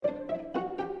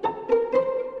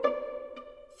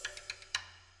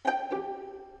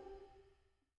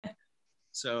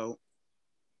So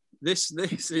this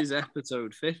is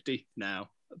episode 50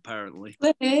 now, apparently.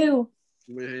 Woohoo!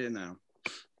 We're here now.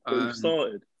 We've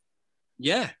started.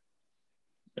 Yeah.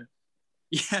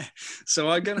 Yeah.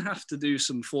 So I'm going to have to do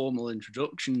some formal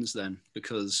introductions then,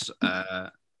 because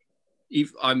I've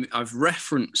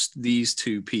referenced these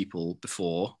two people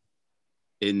before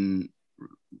in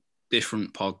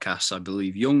different podcasts. I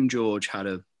believe Young George had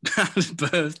a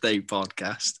birthday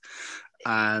podcast,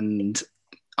 and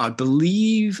I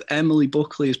believe Emily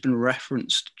Buckley has been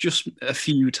referenced just a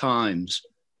few times.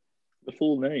 The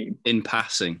full name? In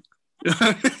passing.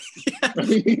 That's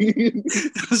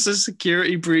a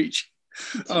security breach.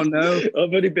 Oh no.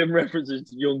 I've only been referenced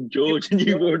to Young George and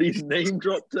you've already name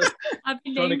dropped her. I've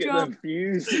been Trying to name get dropped. them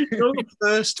fused. You're the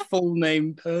first full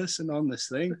name person on this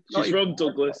thing. She's from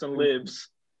Douglas and lives.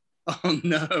 Oh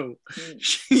no.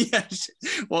 Yes.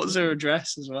 What's her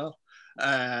address as well?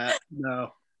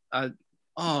 No.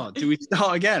 Do we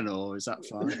start again or is that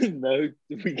fine? No,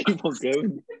 we keep on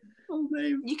going. Full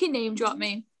name. You can name drop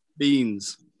me.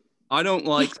 Beans. I don't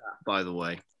like that, by the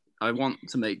way. I want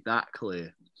to make that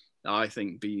clear. I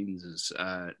think Beans is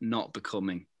not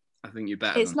becoming. I think you're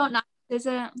better. It's not nice, is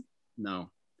it? No.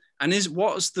 And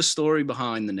what's the story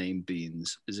behind the name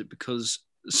Beans? Is it because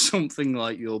something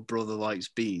like your brother likes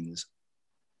beans?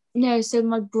 No, so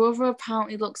my brother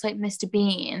apparently looks like Mr.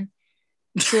 Bean.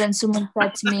 So then someone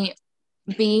said to me,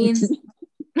 Beans.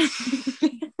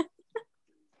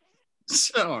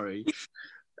 Sorry.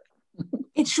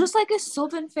 It's just like a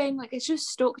southern thing. Like it's just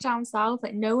stuck down south.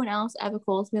 Like no one else ever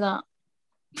calls me that.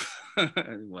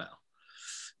 Well,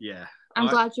 yeah. I'm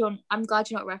glad you're not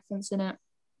referencing it.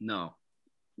 No,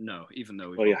 even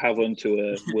though you have one to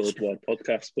a worldwide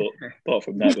podcast, but apart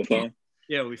from that, we're fine.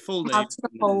 Yeah, we full name. Have to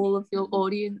the whole of your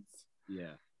audience.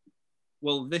 Yeah.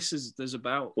 Well, there's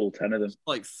about all 10 of them.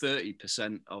 Like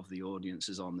 30% of the audience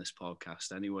is on this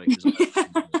podcast anyway.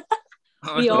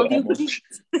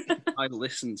 I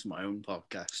listen to my own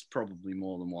podcast probably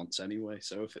more than once anyway.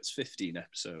 So if it's 15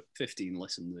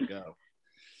 listens ago,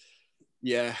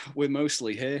 yeah, we're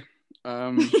mostly here.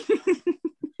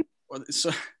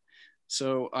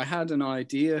 So I had an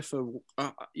idea for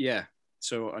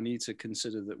So I need to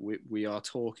consider that we are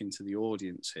talking to the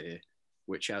audience here,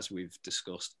 which, as we've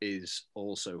discussed, is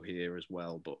also here as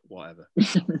well. But whatever.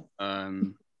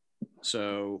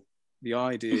 So the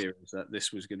idea is that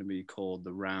this was going to be called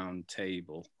the Round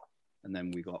Table, and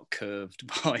then we got curved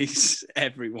by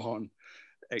everyone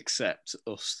except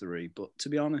us three. But to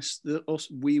be honest,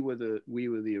 we were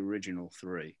the original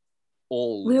three.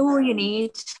 We're all you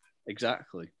need.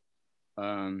 Exactly.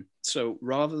 So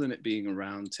rather than it being a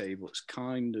round table, it's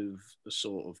kind of a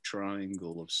sort of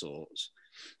triangle of sorts.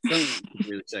 I don't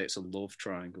really say it's a love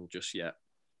triangle just yet.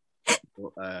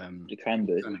 But, it can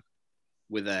be.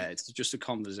 We're there. It's just a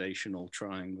conversational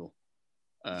triangle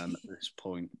at this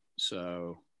point.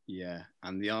 So, yeah.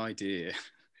 And the idea,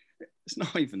 it's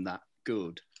not even that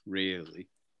good, really.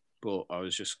 But I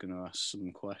was just going to ask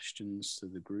some questions to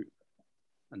the group.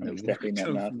 And then we'll go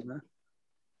from there.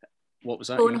 What was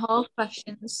that? 4.5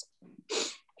 questions.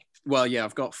 Well, yeah,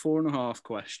 I've got 4.5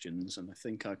 questions, and I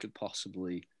think I could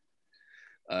possibly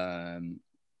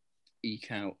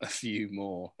eke out a few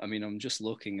more. I mean, I'm just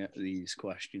looking at these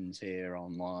questions here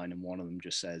online, and one of them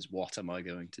just says, "What am I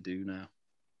going to do now?"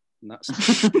 And that's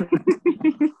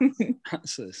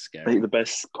that's a scary. I think the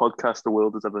best podcast the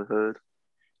world has ever heard.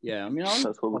 Yeah, I mean, that's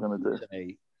what we're going to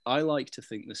do. I like to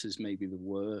think this is maybe the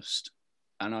worst,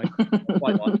 and I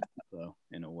quite like that though,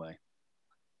 in a way.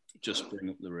 Just bring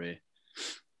up the rear.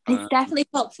 It's definitely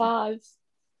top 5.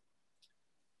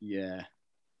 Yeah.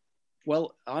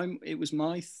 Well, it was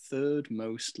my third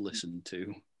most listened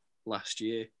to last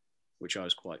year, which I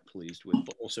was quite pleased with,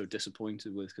 but also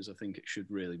disappointed with because I think it should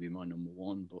really be my number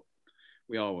 1. But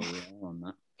we are where we are on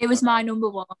that. It was my number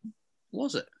 1.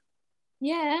 Was it?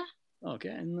 Yeah. Oh,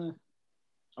 get in there.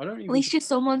 I don't even. At least you're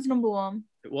someone's number 1.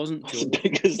 It wasn't George. The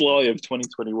biggest lie of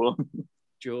 2021.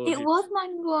 George. It was my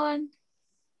number 1.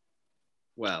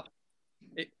 Well,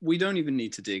 we don't even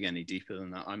need to dig any deeper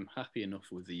than that. I'm happy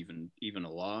enough with even a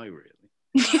lie, really.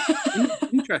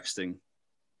 Interesting.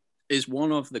 It's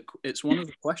one of the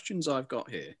questions I've got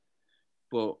here,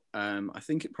 but I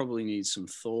think it probably needs some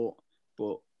thought.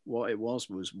 But what it was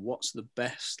what's the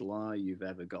best lie you've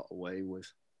ever got away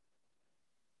with?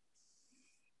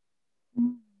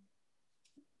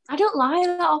 I don't lie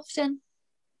that often.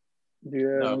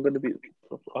 Yeah, no. I'm going to be...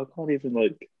 I can't even,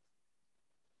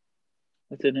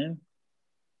 I don't know.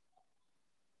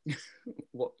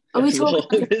 What? Are we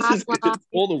talking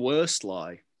or the worst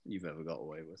lie you've ever got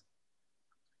away with?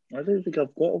 I don't think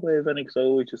I've got away with any because I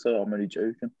always just say, I'm only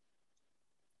joking.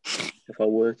 if I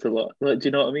were to like, do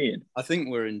you know what I mean? I think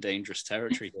we're in dangerous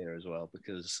territory here as well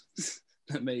because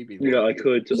maybe Yeah, I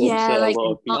could Yeah, upset like, a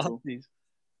lot of not- people.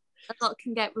 A lot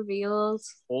can get revealed.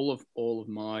 all of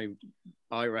my,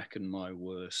 I reckon my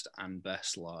worst and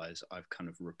best lies, I've kind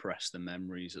of repressed the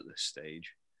memories at this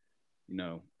stage, you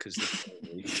know, because they're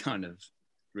really kind of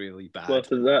really bad. Well, if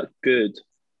they're that good,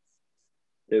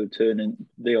 they would turn in.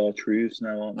 They are truths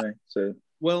now, aren't they? So,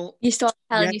 Well, You start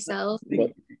telling yeah, yourself.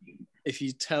 but if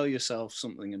you tell yourself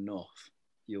something enough,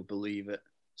 you'll believe it.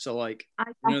 So, like, I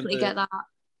you know, definitely get that.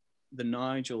 the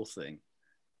Nigel thing,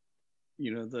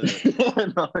 you know, the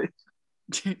nice.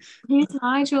 Who's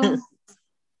Nigel?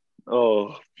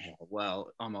 Oh,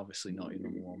 well, I'm obviously not your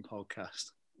number one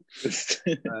podcast.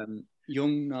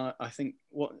 I think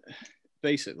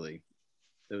basically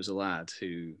there was a lad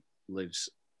who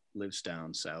lives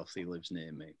down south. He lives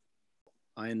near me.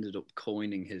 I ended up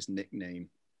coining his nickname,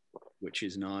 which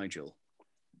is Nigel.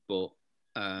 But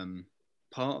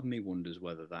part of me wonders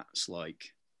whether that's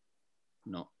like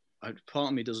not. Part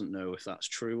of me doesn't know if that's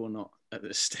true or not at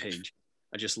this stage.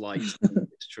 I just like to think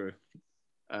it's true.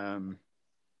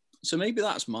 So maybe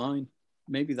that's mine.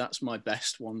 Maybe that's my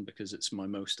best one because it's my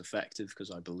most effective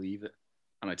because I believe it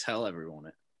and I tell everyone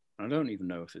it. And I don't even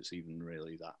know if it's even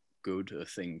really that good a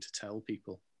thing to tell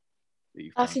people.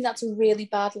 I think that's a really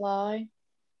bad lie.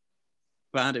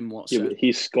 Bad in what yeah, sense? but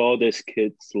he scarred this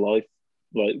kid's life.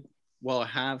 Like, Well, I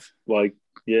have. like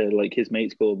his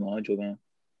mates call him Nigel now.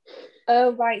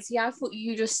 Oh, right. See, I thought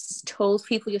you just told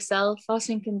people yourself. I was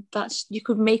thinking that you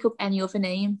could make up any other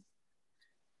name.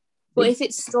 But if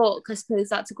it's stuck, I suppose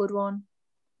that's a good one.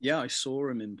 Yeah, I saw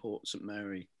him in Port St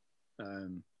Mary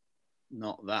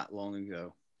not that long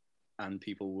ago, and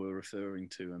people were referring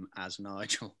to him as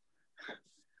Nigel.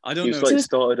 I don't know. He's like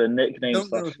started a nickname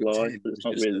don't know slash if it lie, did, but it it's was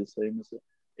not just really the same, is it?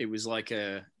 It was like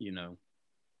a, you know,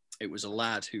 it was a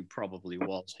lad who probably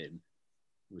was him,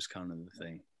 was kind of the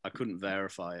thing. I couldn't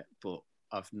verify it, but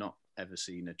I've not ever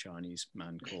seen a Chinese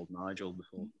man called Nigel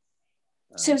before.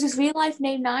 So is his real life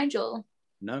name Nigel?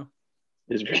 No.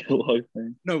 His real life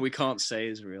name. No, we can't say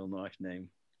his real life name.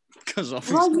 Because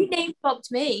obviously... Well, you name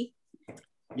dropped me.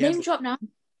 Yeah, Name drop now.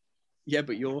 Yeah,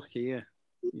 but you're here,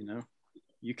 you know.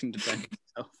 You can defend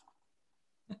yourself.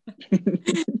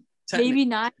 Maybe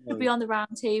Nigel should be on the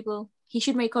round table. He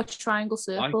should make a triangle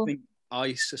circle.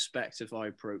 I suspect if I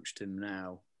approached him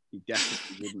now, he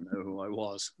definitely wouldn't know who I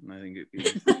was. And I think it'd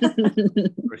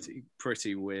be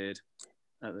pretty weird.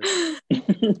 If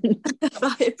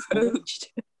I approached.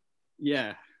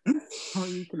 Yeah. Well,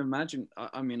 you can imagine.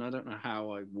 I mean, I don't know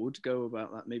how I would go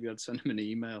about that. Maybe I'd send him an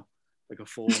email, like a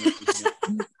form.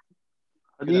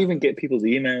 How do you even get people's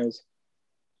emails?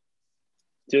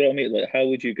 Do you know what I mean? Like, how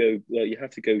would you go? Like, you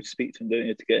have to go speak to him, don't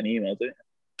you, to get an email, don't you?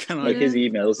 Like, his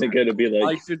email isn't going to be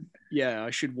like...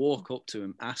 I should walk up to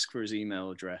him, ask for his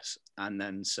email address, and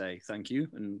then say thank you,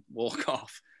 and walk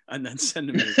off, and then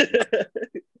send him an email.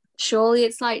 Surely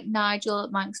it's like Nigel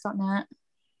at Manx.net.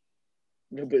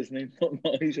 No, but his name's not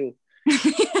Nigel.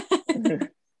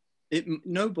 But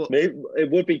maybe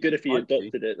it would be good if he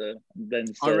adopted it though. Then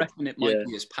said, I reckon it might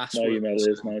be his password. My email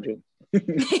is Nigel.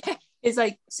 It's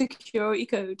like security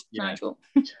code, Nigel.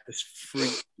 This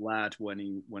freak lad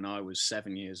when I was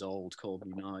 7 years old called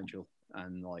me Nigel,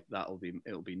 and like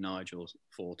it'll be Nigel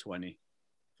 420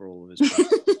 for all of his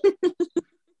friends.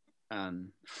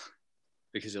 And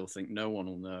because he'll think no one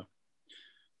will know.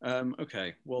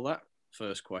 Okay, well that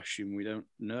first question, we don't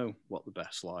know what the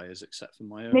best lie is except for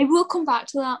my own. Maybe we'll come back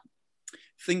to that.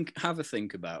 Have a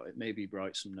think about it. Maybe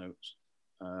write some notes.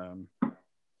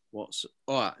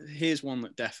 Here's one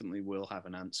that definitely will have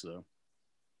an answer though.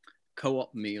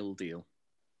 Co-op meal deal.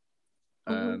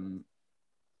 I've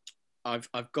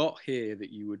got here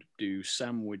that you would do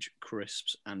sandwich,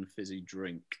 crisps, and fizzy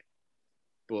drink,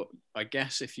 but I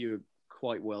guess if you're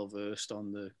quite well versed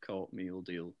on the co-op meal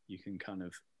deal, you can kind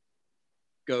of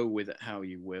go with it how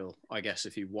you will. I guess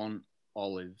if you want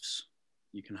olives,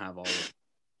 you can have olives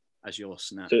as your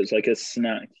snack. So it's like a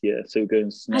snack, yeah. So go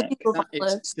and snack,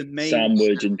 it's the main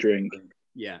sandwich and drink.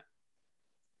 Yeah.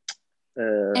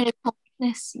 And a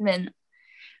accomplishment.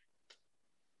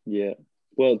 Yeah.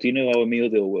 Well, do you know how a meal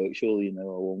deal works? Surely you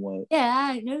know how one works.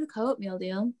 Yeah, I know the co-op meal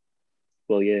deal.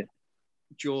 Well, yeah.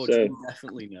 George, you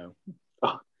definitely know.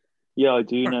 Yeah, I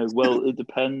do know. Well, it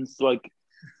depends. Like,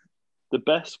 the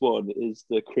best one is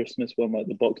the Christmas one, like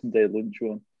the Boxing Day lunch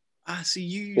one. See,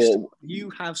 you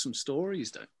have some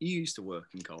stories, don't you? You used to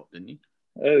work in co-op, didn't you?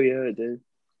 Oh, yeah, I did.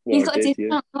 Well, He's got a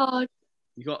discount card.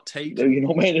 You got taken. No, you're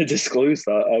not meant to disclose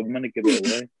that. I'm meant to give it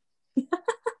away.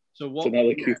 So what? So now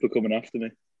the Cooper coming after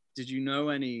me. Did you know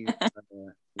any?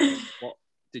 What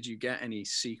did you get any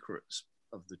secrets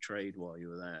of the trade while you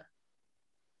were there.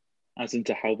 As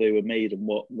into how they were made and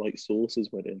what like sauces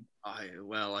went in. I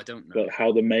don't know. Like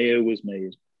how the mayo was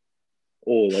made,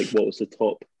 or like what was the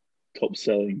top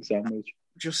selling sandwich.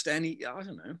 Just any, I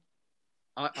don't know.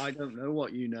 I don't know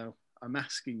what you know. I'm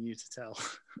asking you to tell.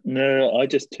 No, I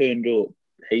just turned up,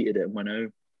 hated it, and went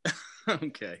home.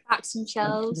 Okay. Pack some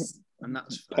shelves. And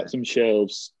that's fair. Pack some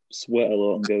shelves, sweat a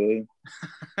lot, and go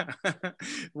home.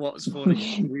 What's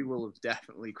funny, we will have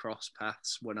definitely crossed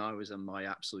paths when I was in my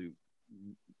absolute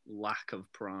lack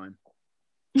of prime.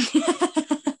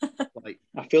 Like,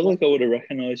 I feel like I would have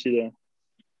recognised you there.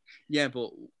 Yeah,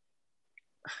 but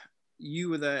you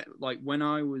were there like when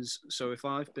I was. So if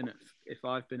I've been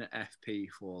at FP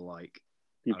for like,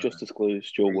 you've just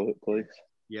disclosed your workplace.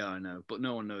 Yeah, I know, but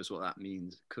no one knows what that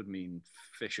means. It could mean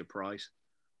Fisher Price,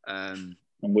 and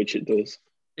which it does.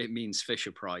 It means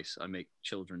Fisher Price. I make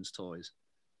children's toys.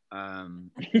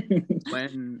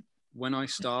 When I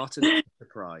started at Fisher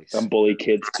Price, and bully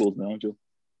kids called Nigel.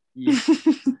 Yeah.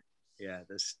 Yeah,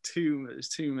 there's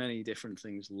too many different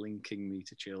things linking me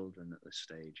to children at this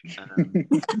stage.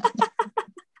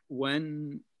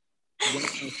 When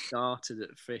I started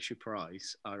at Fisher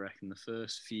Price, I reckon the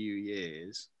first few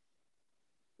years,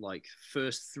 like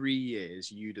first 3 years,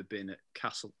 you'd have been at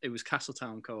it was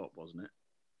Castletown Co-op, wasn't it?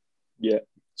 Yeah.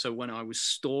 So when I was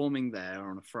storming there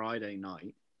on a Friday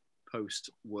night post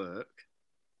work,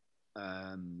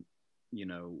 you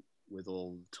know, with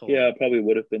all the toys. Yeah, I probably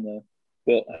would have been there.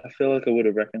 But I feel like I would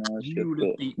have recognised you,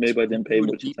 but maybe I didn't pay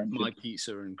much attention. My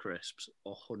pizza and crisps,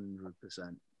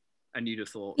 100%. And you'd have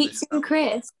thought... Pizza and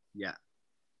crisps? Yeah.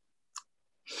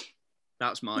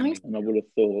 That's mine. And I would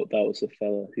have thought that was a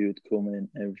fella who would come in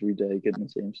every day getting the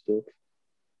same stuff.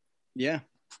 Yeah.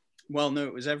 Well, no,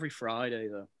 it was every Friday,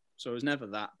 though. So it was never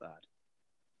that bad.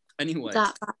 Anyway.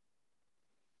 That bad.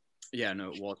 Yeah,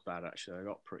 no, it was bad, actually. I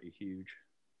got pretty huge.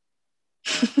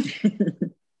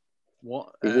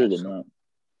 What? That.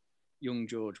 Young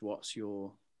George, what's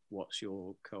your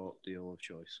co-op deal of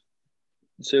choice?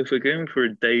 So if we're going for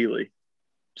a daily,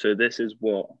 so this is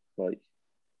what, like,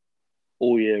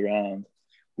 all year round,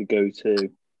 we go to,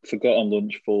 forgot on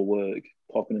lunch for work,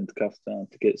 popping into Castletown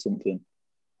to get something.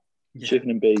 Yeah.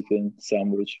 Chicken and bacon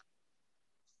sandwich.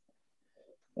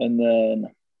 And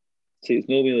then, see, it's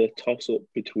normally a toss-up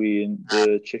between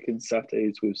the chicken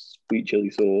satays with sweet chili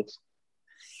sauce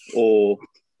or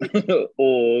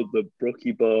the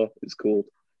Brookie Bar, it's called,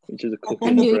 which is a cookie. I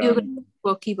knew you were going to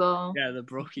Brookie Bar. Yeah, the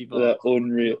Brookie Bar. They're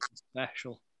unreal.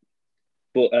 Special.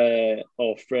 But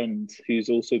our friend, who's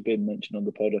also been mentioned on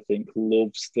the pod, I think,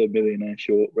 loves the Millionaire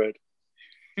Shortbread.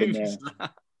 Who's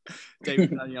that?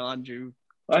 David Daniel Andrew.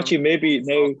 Actually, maybe,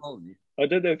 no. I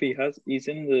don't know if he has. He's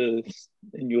in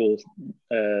your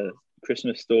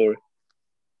Christmas story.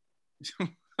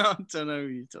 I don't know who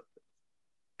you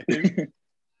talking.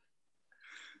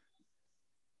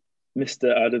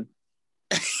 Mr. Adam.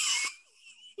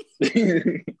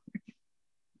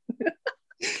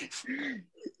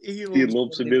 he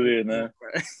loves a millionaire.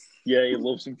 Yeah, he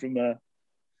loves him from there.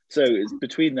 So it's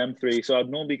between them three. So I'd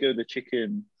normally go the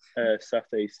chicken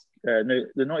satay. No,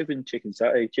 they're not even chicken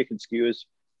satay, chicken skewers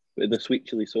with the sweet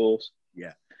chili sauce.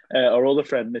 Yeah. Our other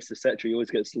friend, Mr. Setri,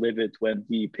 always gets livid when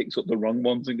he picks up the wrong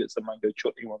ones and gets the mango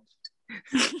chutney ones.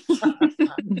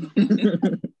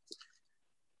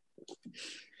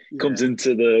 Comes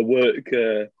into the work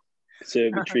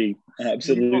servitory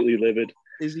absolutely livid.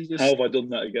 How have I done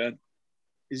that again?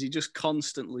 Is he just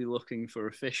constantly looking for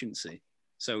efficiency?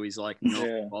 So he's like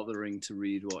not bothering to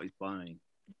read what he's buying.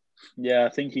 Yeah, I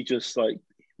think he just like,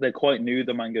 they're quite new,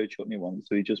 the mango chutney ones,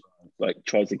 so he just like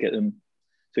tries to get them,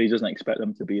 so he doesn't expect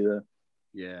them to be there.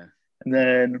 Yeah. And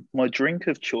then my drink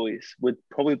of choice would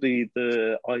probably be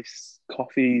the iced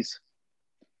coffees.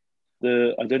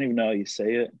 I don't even know how you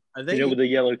say it. Are they, with the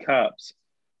yellow caps?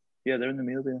 Yeah, they're in the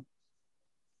meal deal.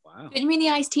 Wow. Don't you mean the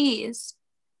iced teas?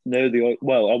 No,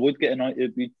 I would get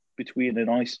it'd be between an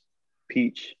iced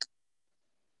peach.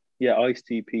 Yeah, iced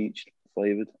tea peach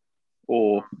flavoured.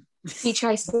 Or peach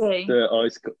iced tea. The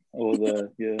ice or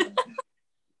the yeah.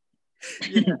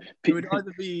 It would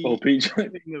either be or peach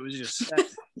something that was just set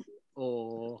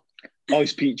or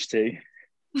iced peach tea.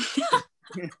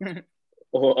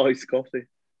 Or iced coffee.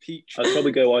 Peach. I'd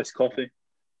probably go iced coffee.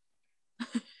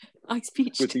 Iced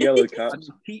peach with tea. The yellow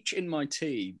caps. Peach in my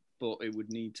tea, but it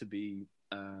would need to be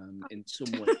in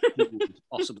some way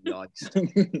possibly iced.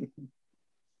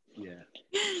 Yeah.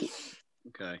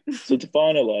 Okay. So to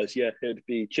finalise, it'd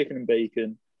be chicken and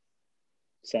bacon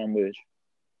sandwich.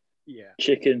 Yeah.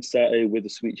 Chicken satay with the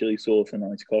sweet chili sauce and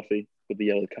iced coffee with the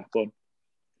yellow cap on.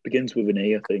 Begins with an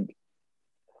E, I think.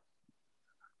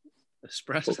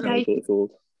 Espresso. What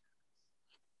called?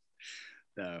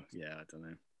 No, yeah, I don't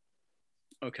know.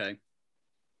 Okay.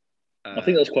 I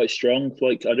think that's quite strong.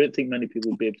 Like, I don't think many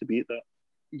people would be able to beat that.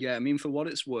 Yeah, I mean, for what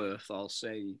it's worth, I'll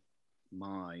say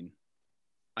mine.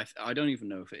 I don't even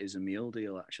know if it is a meal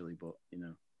deal actually, but you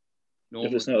know,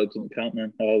 If it's normally not, it doesn't count.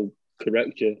 Then I'll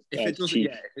correct you. if as it doesn't, chief.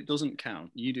 yeah, if it doesn't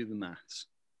count, you do the maths,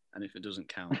 and if it doesn't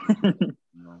count,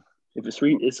 no. If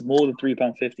it's more than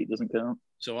 £3.50, it doesn't count.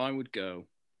 So I would go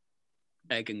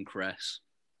egg and cress.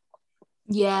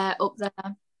 Yeah, up there.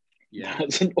 Yeah,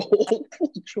 That's an awful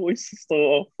choice to start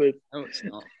off with. no, it's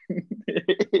not.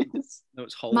 It is. No,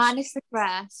 it's wholesome. Minus the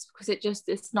cress because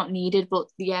it's not needed, but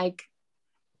the egg.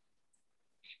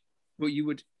 But you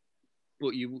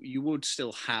would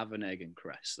still have an egg and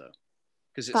cress though,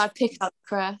 because it's But I'd pick out the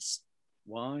cress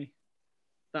why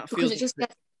that because feels it just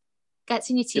gets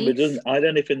in your Yeah, but it teeth. doesn't add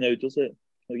anything though, does it?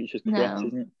 Like, it's just cress, No.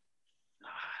 isn't it?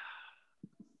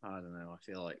 I don't know. I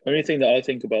feel like The only thing that I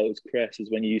think about with cress is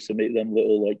when you used to make them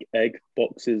little like egg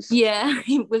boxes Yeah,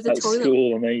 with the at toilet.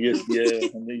 school, and they just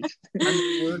and they and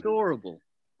they were adorable.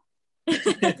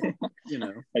 You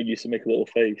know. I used to make a little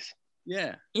face.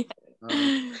 Yeah.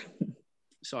 Yeah.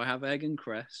 So I have egg and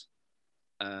cress.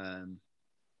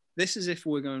 This is if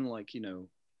we're going like, you know,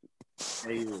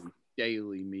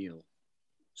 daily meal.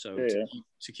 So Yeah.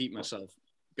 to keep myself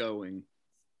going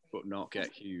but not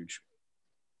get huge,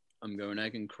 I'm going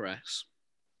egg and cress.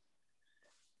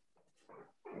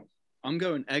 I'm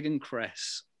going egg and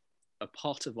cress, a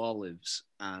pot of olives,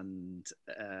 and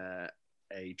a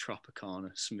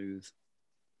Tropicana smooth.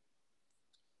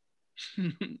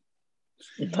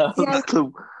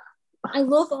 I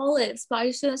love olives, but I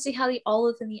just don't see how the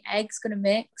olive and the egg's gonna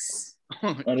mix.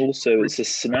 And also, it's a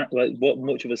snack. Like, what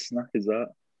much of a snack is that?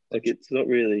 Like, it's not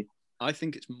really I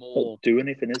think it's more. do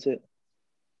anything, is it?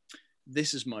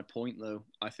 This is my point, though.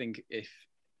 I think if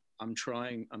I'm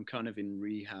kind of in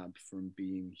rehab from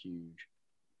being huge.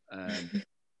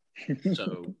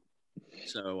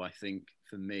 So I think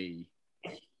for me,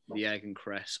 the egg and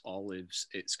cress olives,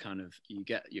 it's kind of, you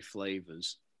get your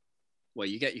flavors. Well,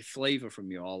 you get your flavor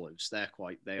from your olives.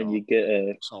 And you get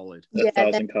a solid.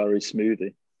 1,000-calorie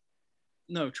smoothie.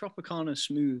 No, Tropicana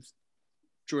smooth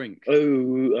drink.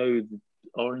 Oh,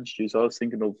 orange juice. I was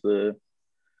thinking of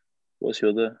what's the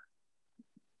other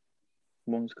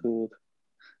one's called?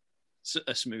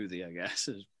 A smoothie, I guess.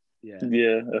 Yeah.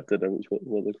 Yeah, I don't know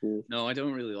what they're called. No, I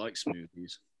don't really like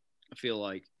smoothies. I feel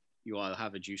like you either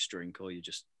have a juice drink or you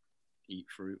just eat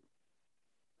fruit.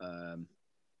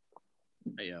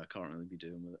 Yeah, I can't really be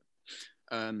doing with it.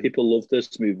 People love their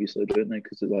smoothies, though, don't they?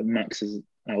 Because it like maxes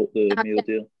out the meal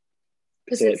deal.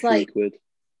 Because They're it's like £3.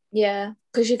 yeah,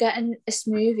 because you're getting a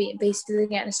smoothie and basically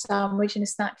getting a sandwich and a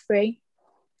snack free.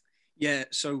 Yeah,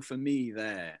 so for me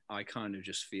I kind of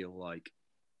just feel like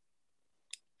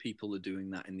people are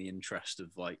doing that in the interest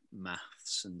of like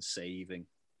maths and saving.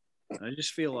 And I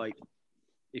just feel like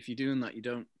if you're doing that, you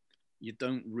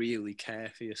don't really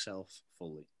care for yourself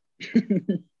fully.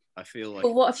 I feel like.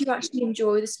 But what if you actually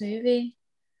enjoy the smoothie?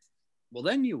 Well,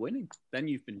 then you're winning. Then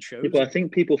you've been chosen. Yeah, but I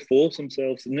think people force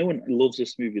themselves. No one loves a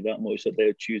smoothie that much that they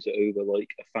would choose it over like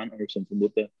a Fanta or something,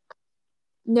 would they?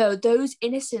 No, those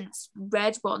Innocence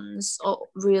red ones are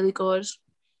really good.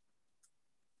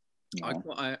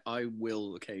 I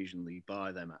will occasionally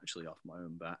buy them actually off my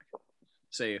own back.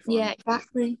 Say if Yeah, I'm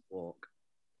exactly. walk,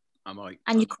 I might.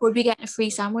 And you could be getting a free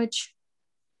sandwich.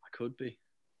 I could be.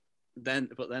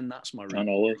 But then that's my And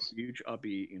olives. huge. I'll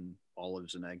be eating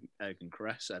olives and egg and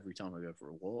cress every time I go for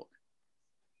a walk.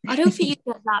 I don't think you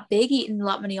get that big eating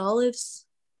that many olives.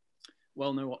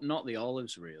 Well, no, not the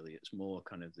olives really. It's more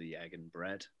kind of the egg and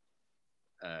bread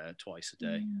twice a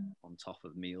day on top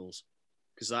of meals,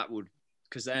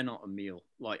 because they're not a meal.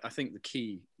 Like, I think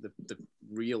the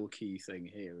real key thing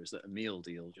here is that a meal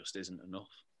deal just isn't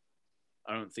enough.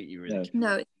 I don't think you really.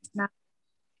 No, it's not.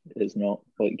 It's not.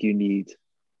 Like, you need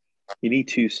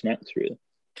 2 snacks really.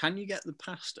 Can you get the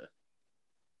pasta?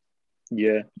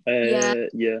 Yeah.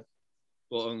 Yeah.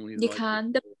 Well, only You like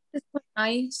can. They're quite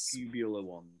nice. tubular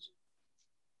ones.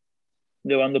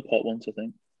 No, and the pot ones, I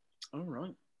think. Oh,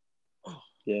 right. Oh.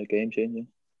 Yeah, game changer.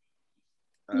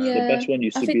 Yeah. The best one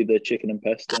used to be the chicken and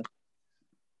pesto.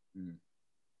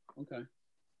 Okay.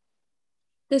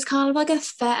 There's kind of like a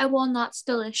feta one that's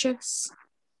delicious.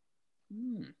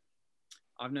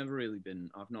 I've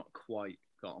not quite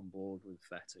got on board with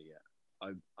feta yet.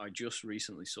 I just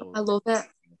recently saw. I love it.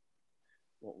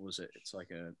 What was it? It's like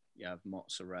you have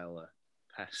mozzarella,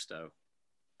 pesto,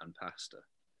 and pasta.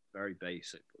 Very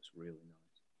basic, but it's really nice.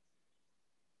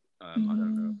 I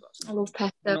don't know if that's. I love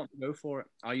pesto. Not to go for it.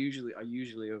 I usually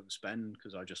overspend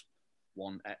because I just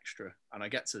want extra, and I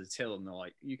get to the till and they're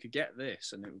like, "You could get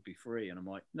this and it would be free," and I'm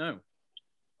like, "No,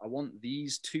 I want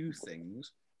these two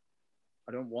things.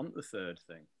 I don't want the third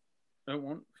thing. I don't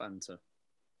want Fanta.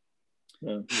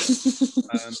 No.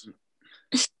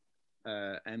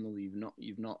 Emily,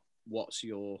 you've not. What's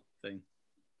your thing?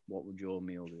 What would your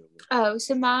meal be? Oh,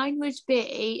 so mine would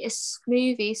be a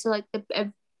smoothie, so like a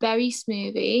berry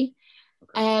smoothie,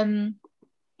 Okay.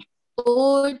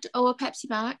 or a Pepsi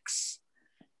Max,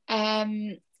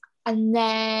 and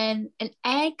then an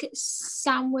egg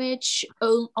sandwich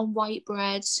on white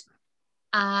bread,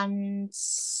 and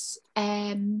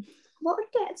what would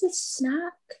I get as a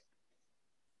snack?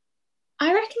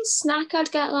 I reckon snack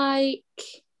I'd get like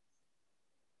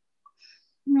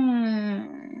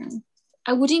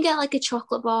I wouldn't get like a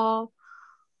chocolate bar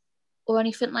or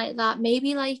anything like that.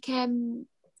 Maybe like a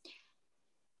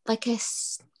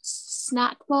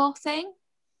snack bar thing.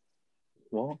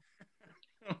 What?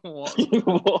 What?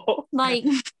 What? Like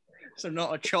So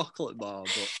not a chocolate bar,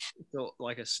 but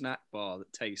like a snack bar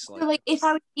that tastes like. so like if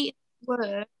I was eating at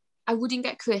work, I wouldn't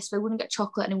get crisp, I wouldn't get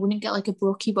chocolate, and I wouldn't get like a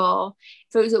brookie bar.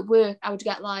 If it was at work, I would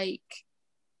get like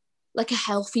a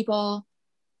healthy bar.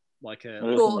 Like I a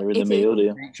don't think they're in the if meal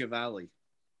deal. Nature Valley.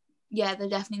 Yeah, they're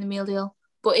definitely in the meal deal.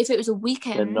 But if it was a They're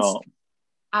weekend, not.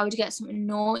 I would get something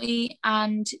naughty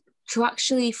and to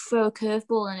actually throw a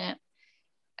curveball in it.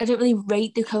 I don't really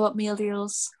rate the co-op meal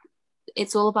deals.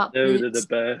 It's all about No, they're Boots. the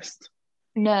best.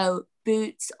 No,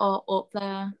 Boots are up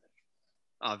there.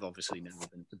 I've obviously never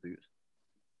been to Boot.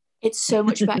 It's so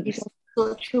much better. There's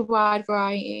such a wide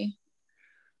variety.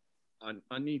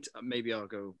 I need to, maybe I'll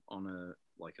go on a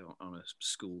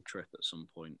school trip at some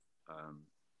point.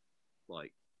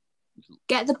 Like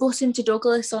Get the bus into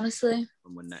Douglas, honestly.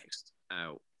 when we're next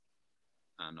out,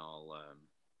 and I'll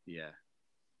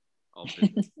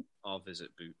I'll visit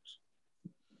Boots.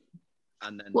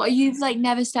 And then What, you've like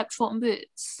never stepped foot in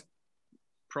Boots?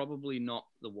 probably not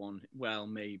the one. Well,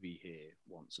 maybe here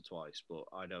once or twice, but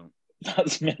I don't.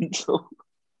 That's mental.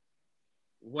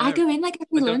 Where, I go in like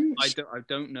every lunch. I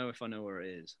don't know if I know where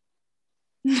it is.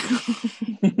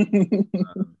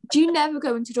 Do you never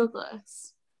go into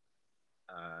Douglas?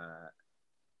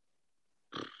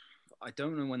 I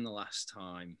don't know when the last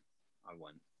time I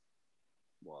went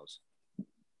was.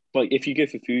 Like, if you go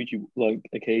for food, you like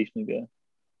occasionally go.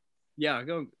 Yeah, I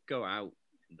go out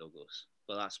in Douglas,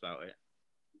 but that's about it.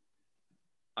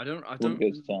 I don't Wouldn't go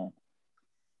to town.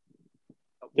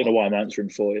 Don't know why I'm answering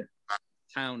for you.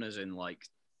 Town as in like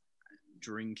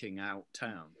drinking out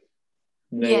town.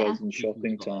 No, Yeah. as in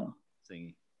shopping town.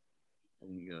 Thingy. I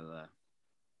wouldn't go there.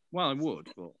 Well, I would,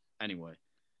 but anyway,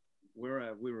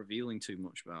 we're revealing too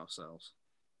much about ourselves.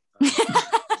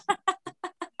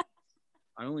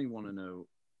 I only want to know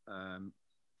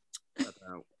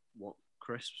about what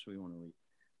crisps we want to eat.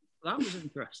 That was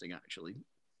interesting, actually.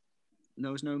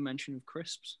 There was no mention of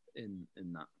crisps in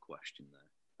that question there.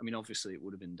 I mean, obviously, it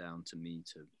would have been down to me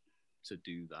to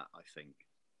do that, I think,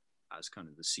 as kind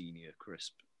of the senior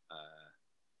crisp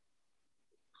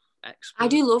expert. I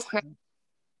do love crisps.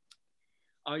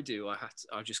 I do.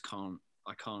 I just can't.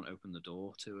 I can't open the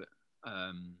door to it.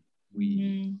 I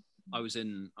was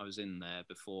in there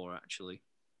before, actually,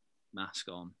 mask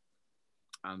on,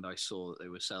 and I saw that they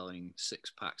were selling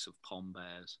 6 packs of Pom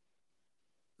Bears,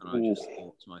 and I just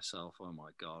thought to myself, "Oh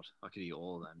my god, I could eat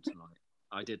all of them tonight."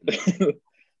 I didn't.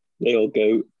 They all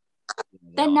go.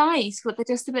 They're nice, but they're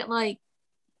just a bit like.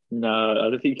 No, I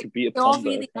don't think you could beat a They're Pom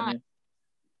Bear, really can nice. you?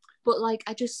 But like,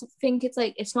 I just think it's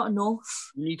like it's not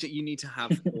enough. You need to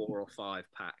have 4 or 5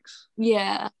 packs.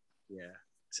 Yeah. Yeah,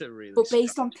 to really. But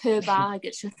based on per bag,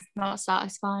 it's just not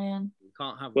satisfying. You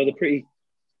can't have. Well, they're pretty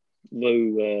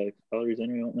low calories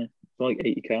anyway, aren't they? They're like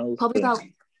 80 calories. Probably about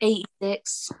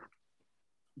 86.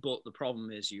 But the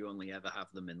problem is you only ever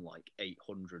have them in like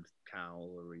 800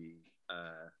 calorie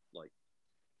like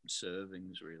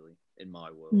servings, really, in my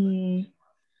world.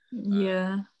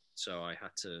 Yeah. So I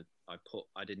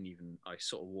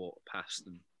sort of walked past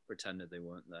them, pretended they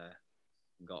weren't there,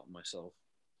 and got myself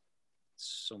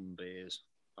some beers.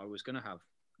 I might have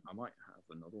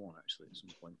another one actually at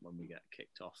some point when we get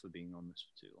kicked off for being on this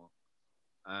for too long.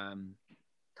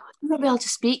 God, you won't be able to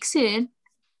speak soon.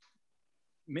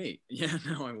 Me? Yeah,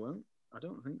 no, I won't. I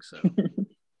don't think so.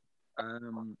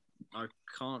 I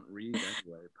can't read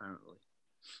anyway, apparently.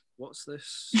 What's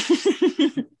this?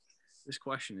 This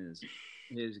question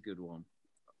here's a good one,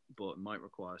 but it might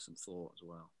require some thought as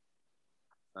well.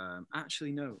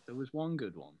 Actually, no, there was one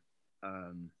good one.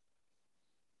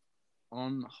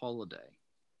 On holiday,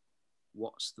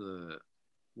 what's the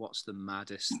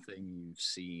maddest thing you've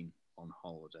seen on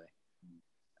holiday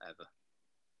ever?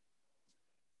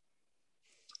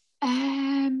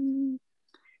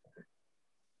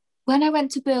 when I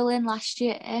went to Berlin last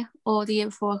year or the year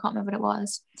before, I can't remember what it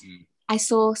was. I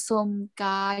saw some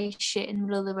guy shit in the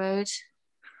middle of the road.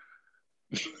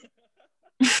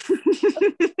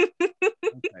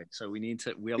 Okay, so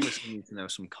we obviously need to know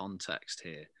some context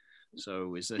here.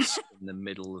 So is this in the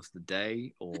middle of the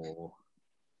day or?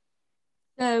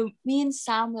 So me and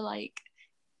Sam were like,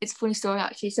 it's a funny story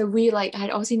actually. So we like had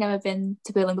obviously never been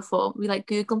to Berlin before. We like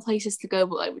Googled places to go,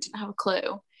 but like we didn't have a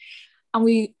clue. And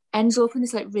we ended up in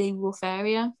this like really rough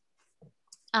area.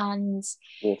 And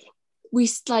we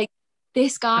like,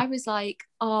 this guy was like,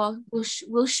 oh,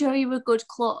 we'll show you a good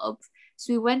club.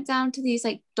 So we went down to these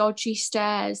like dodgy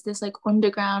stairs, this like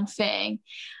underground thing.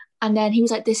 And then he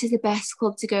was like, this is the best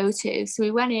club to go to. So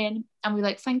we went in and we were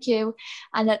like, thank you.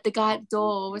 And the guy at the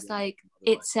door was like,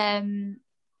 it's,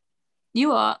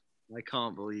 you are. I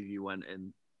can't believe you went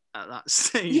in at that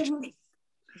stage.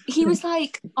 He was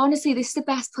like, honestly, this is the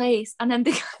best place. And then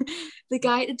the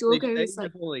guy at the door goes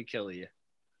like, before they kill you.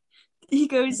 He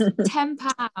goes, £10.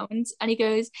 And he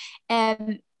goes,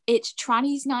 it's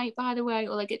trannies night, by the way,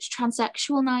 or like it's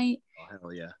transsexual night. Oh,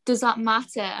 hell yeah. Does that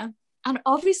matter? And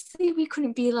obviously we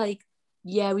couldn't be like,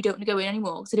 yeah, we don't want to go in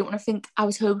anymore because I didn't want to think I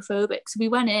was homophobic. So we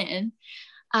went in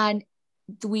and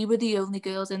we were the only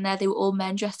girls in there. They were all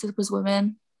men dressed up as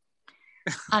women.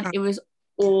 And it was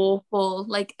awful.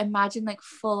 Like, imagine like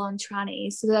full on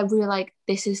trannies. So then we were like,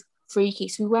 this is freaky.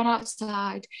 So we went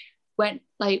outside, went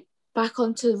like back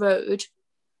onto the road.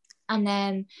 And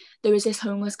then there was this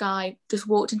homeless guy just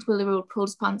walked into the road, pulled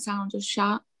his pants down, and just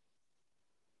shot.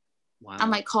 Wow.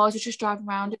 And like cars were just driving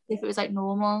around as if it was like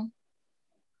normal.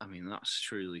 I mean, that's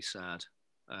truly sad.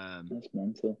 That's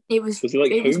mental. Was he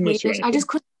like homeless or anything? I just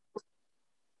couldn't.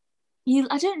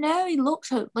 I don't know. He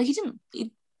looked like he didn't.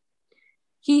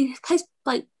 He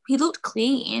looked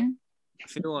clean. I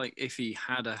feel like if he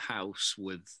had a house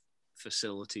with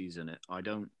facilities in it,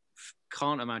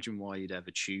 can't imagine why you'd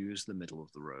ever choose the middle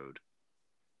of the road.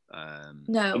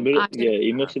 No,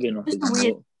 he must have been off his.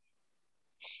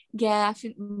 Yeah, I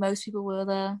think most people were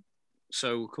there.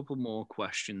 So a couple more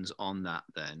questions on that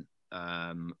then.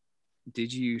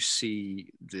 Did you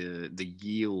see the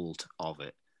yield of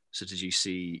it? So did you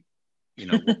see,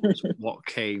 what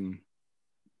came?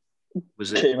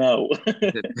 Was it came out? Was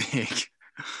it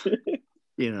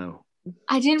big?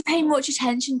 I didn't pay much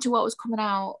attention to what was coming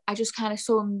out. I just kind of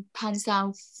saw him hands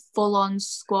down, full on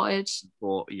squatted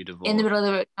in the middle of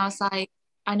the road. I was like,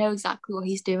 I know exactly what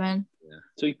he's doing. Yeah.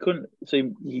 So he couldn't. So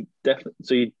he definitely.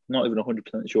 So you're not even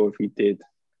 100% sure if he did.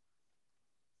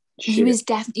 Shit. He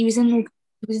was in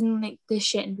like the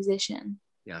shitting position.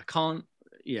 Yeah, I can't.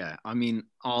 Yeah, I mean,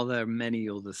 are there many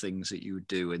other things that you would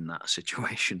do in that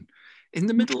situation? In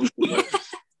the middle of the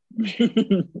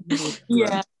road?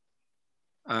 Yeah.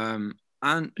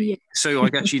 And so I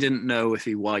guess you didn't know if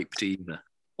he wiped either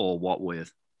or what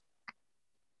with.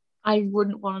 I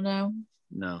wouldn't want to know.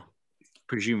 No,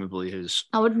 presumably his.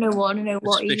 I wouldn't want to know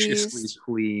what he used. Suspiciously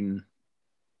clean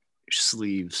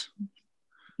sleeves.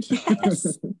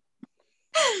 Yes.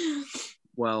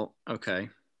 Well, okay,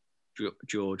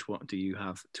 George, what do you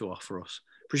have to offer us?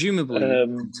 Presumably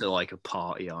to like a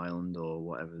party island or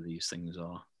whatever these things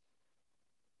are.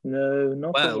 No,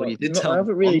 not. Well, you did tell. I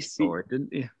haven't really seen it,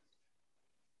 didn't you?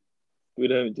 We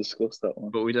don't discuss that one.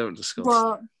 But we don't discuss.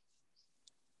 What?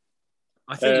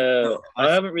 I think I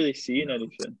haven't really seen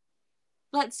anything.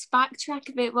 Let's backtrack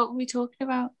a bit. What were we talking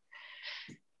about?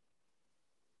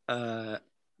 I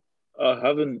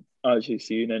haven't actually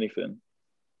seen anything.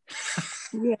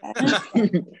 Yeah.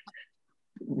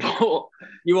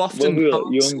 You often when we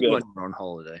were younger when you're on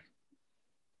holiday.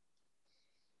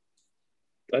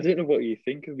 I don't know what you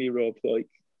think of me, Rob. Like,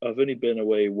 I've only been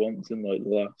away once in like the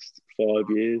last 5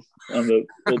 years, and the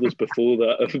others before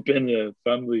that have been a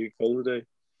family holiday.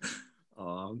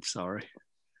 Oh, I'm sorry.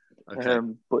 Okay.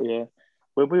 But yeah,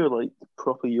 when we were like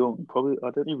proper young, probably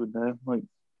I don't even know, like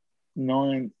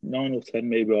 9 or 10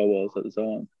 maybe I was at the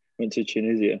time. Went to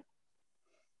Tunisia,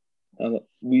 and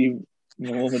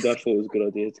my mum and dad thought it was a good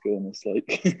idea to go on this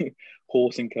like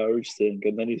horse and carriage thing,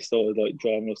 and then he started like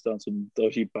driving us down some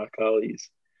dodgy back alleys,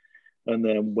 and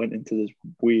then went into this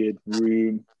weird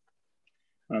room,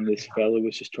 and this fella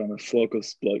was just trying to flog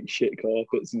us like shit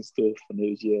carpets and stuff, and it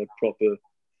was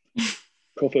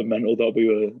proper mental that we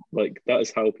were like, that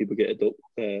is how people get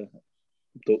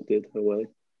abducted away.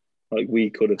 Like, we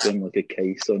could have been like a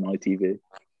case on ITV.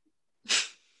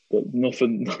 But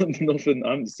nothing, I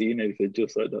haven't seen anything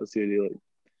just like that's the only like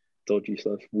dodgy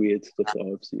 / weird stuff that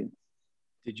I've seen.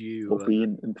 Did you or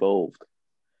being involved?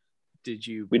 Did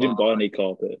you? We didn't buy any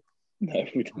carpet. No,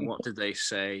 we didn't. What did they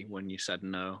say when you said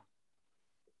no?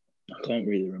 I can't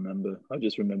really remember. I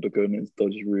just remember going into the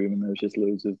dodgy room and there was just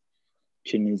loads of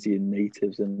Tunisian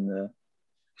natives in the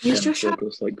You just have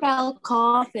circles, like bell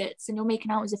carpets and you're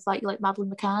making out as if like you're like Madeline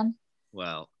McCann.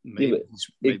 Well, yeah, maybe but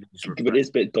it's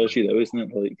a bit dodgy though, isn't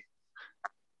it? Like,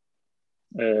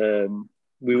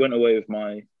 we went away with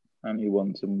my auntie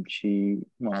once, and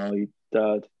my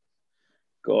dad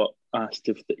got asked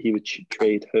if he would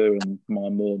trade her and my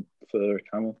mum for a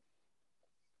camel.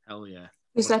 Hell yeah.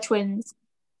 Because they're twins.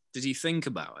 Did he think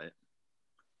about it?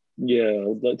 Yeah,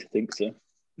 I'd like to think so.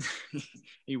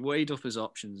 He weighed up his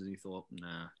options and he thought,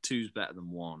 nah, two's better than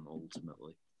one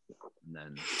ultimately. And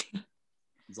then,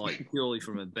 it's like purely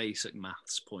from a basic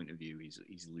maths point of view, he's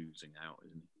losing out,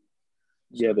 isn't he?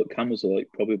 So, yeah, but camels are like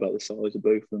probably about the size of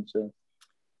both of them. So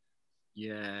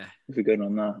yeah, if we're going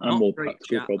on that, and not more great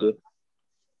practical, chat, probably.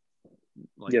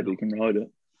 Like, yeah, but you can ride it.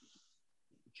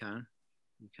 You can.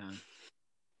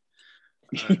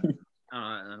 All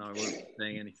right, and I won't be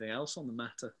saying anything else on the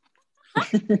matter.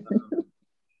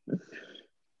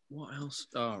 What else?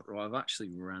 Oh, well, I've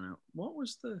actually ran out. What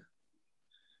was the?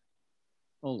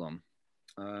 Hold on.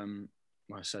 I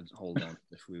said hold on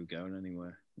if we were going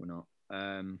anywhere. We're not.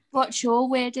 What's your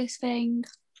weirdest thing?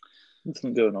 It's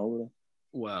not going over.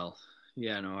 Well,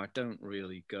 yeah, no, I don't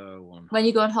really go on. When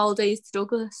you go on holidays to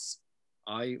Douglas?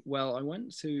 I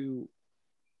went to.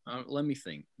 Let me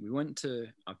think.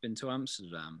 I've been to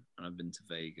Amsterdam and I've been to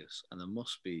Vegas, and there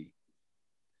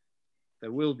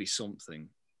will be something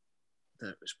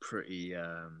that was pretty.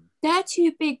 They're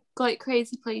two big, like,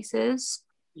 crazy places.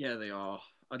 Yeah, they are.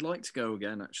 I'd like to go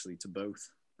again, actually, to both.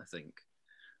 I think,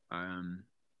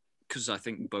 because I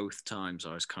think both times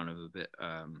I was kind of a bit.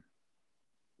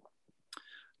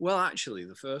 Well, actually,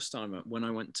 the first time when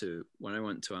I went to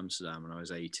Amsterdam when I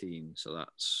was 18, so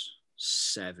that's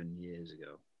 7 years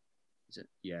ago. Is it?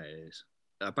 Yeah, it is.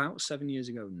 About 7 years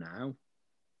ago now,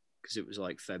 because it was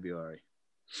like February.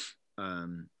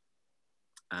 And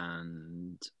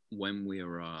when we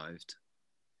arrived,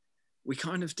 we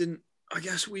kind of didn't. I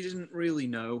guess we didn't really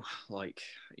know, like,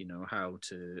 how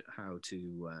to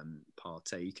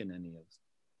partake in any of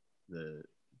the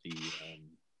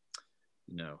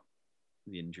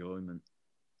the enjoyment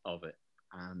of it,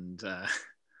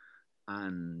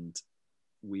 and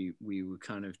we were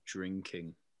kind of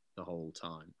drinking the whole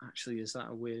time. Actually, is that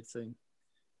a weird thing?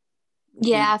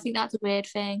 Yeah, I think that's a weird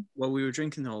thing. Well, we were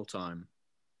drinking the whole time,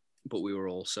 but we were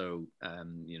also,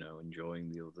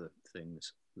 enjoying the other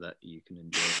things that you can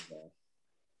enjoy there.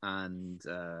 And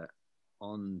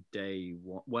on day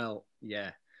one, well,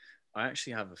 yeah, I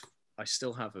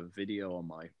still have a video on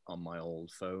my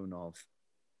old phone of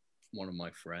one of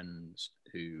my friends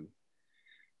who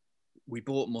we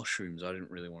bought mushrooms. I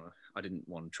didn't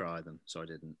want to try them, so I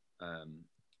didn't.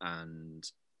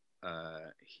 And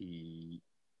he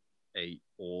ate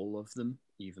all of them,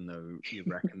 even though you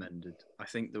recommended. I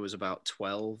think there was about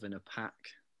 12 in a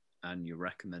pack, and you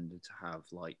recommended to have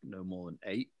like no more than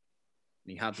 8.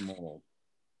 And he had them all.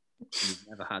 And he'd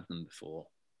never had them before,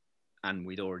 and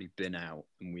we'd already been out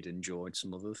and we'd enjoyed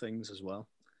some other things as well.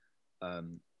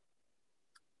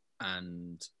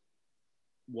 And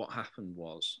what happened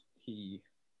was we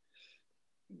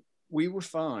were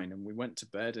fine, and we went to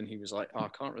bed, and he was like, I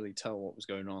can't really tell what was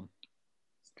going on.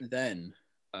 Then,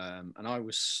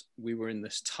 we were in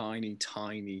this tiny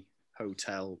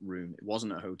hotel room. It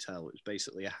wasn't a hotel, it was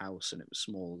basically a house, and it was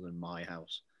smaller than my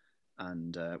house.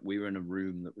 And we were in a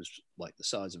room that was like the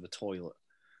size of a toilet,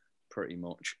 pretty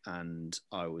much. And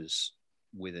I was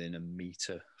within a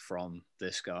meter from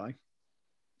this guy.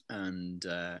 And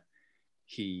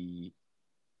he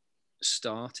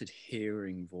started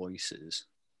hearing voices.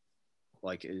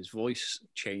 Like, his voice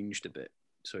changed a bit.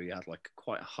 So he had like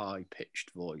quite a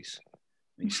high-pitched voice.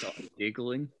 And he started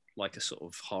giggling like a sort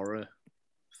of horror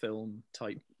film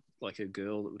type, like a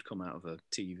girl that would come out of a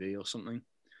TV or something.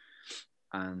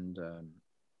 And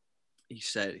he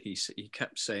said he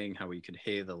kept saying how he could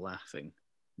hear the laughing,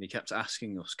 and he kept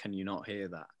asking us, "Can you not hear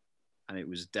that?" And it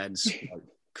was dead. I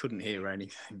couldn't hear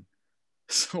anything,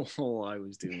 so all I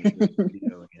was doing was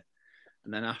videoing it.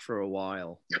 And then after a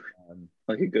while,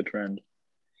 like a good friend.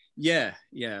 Yeah,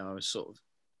 I was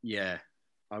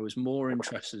I was more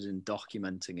interested in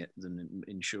documenting it than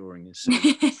ensuring his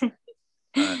safety.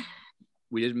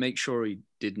 We did make sure he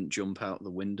didn't jump out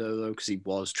the window, though, because he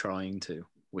was trying to,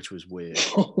 which was weird.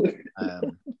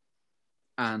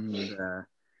 And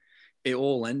it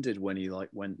all ended when he like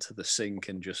went to the sink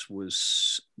and just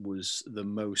was the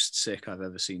most sick I've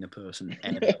ever seen a person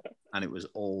ever. And it was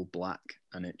all black,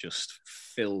 and it just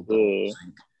filled the whole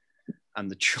sink.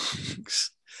 And the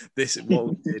chunks, what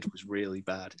we did was really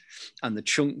bad. And the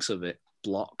chunks of it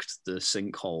blocked the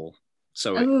sinkhole,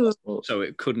 so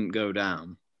it couldn't go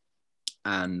down.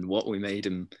 And what we made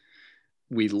him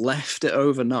we left it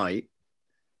overnight,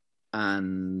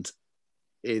 and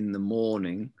in the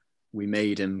morning we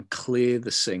made him clear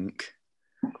the sink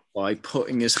by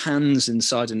putting his hands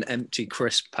inside an empty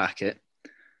crisp packet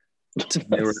to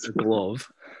mirror a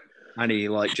glove, and he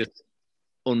like just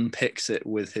unpicked it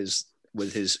with his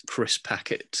crisp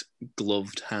packet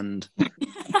gloved hand.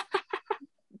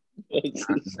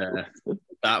 And,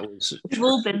 that was We've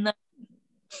all been there.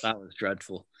 that was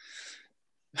dreadful.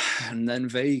 And then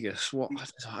Vegas,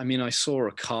 I saw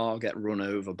a car get run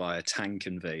over by a tank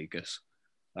in Vegas.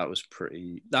 That was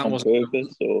pretty. That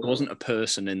wasn't a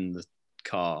person in the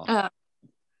car.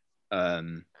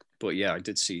 But yeah, I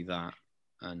did see that,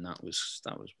 and that was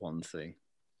one thing.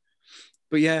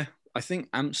 But yeah, I think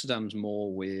Amsterdam's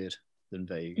more weird than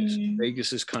Vegas.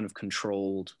 Vegas is kind of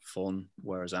controlled fun,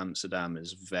 whereas Amsterdam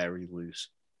is very loose.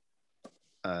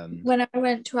 When I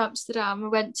went to Amsterdam, I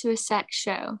went to a sex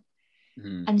show,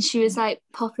 and she was like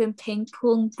popping ping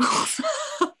pong balls.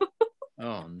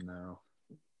 Oh no.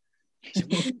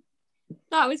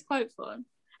 That was quite fun.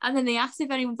 And then they asked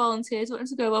if anyone volunteers wanted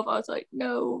to go up. I was like,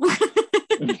 no.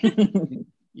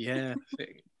 Yeah,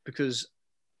 because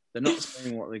they're not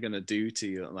saying what they're going to do to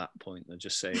you at that point. They're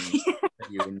just saying, are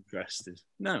you interested?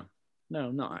 No,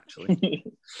 not actually.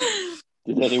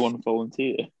 Did anyone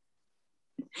volunteer?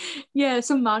 Yeah,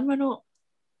 some man went up.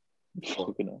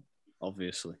 Fucking hell.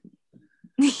 Obviously.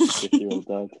 50-year-old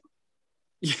dad.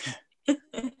 Yeah.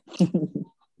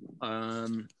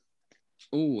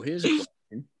 Oh, here's a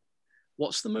question.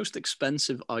 What's the most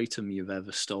expensive item you've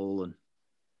ever stolen?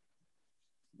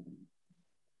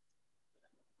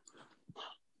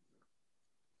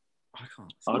 I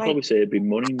can't. I'd probably say it'd be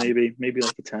money, maybe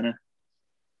like a tenner.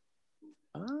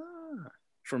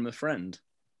 From a friend?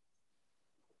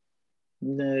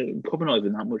 No, probably not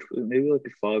even that much. Maybe like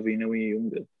a fiver, when you're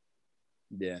younger.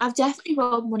 Yeah. I've definitely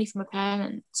robbed money from my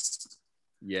parents.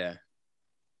 Yeah.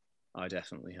 I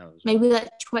definitely have. Maybe like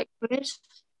 20 quid.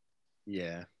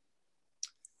 Yeah.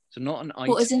 So not an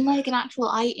item. But as in like an actual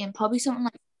item, probably something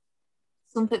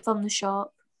from the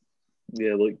shop.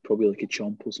 Yeah, probably like a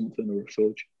chomp or something, or a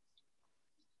fudge.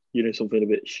 Something a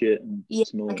bit shit and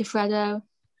small. Like a Freddo.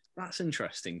 That's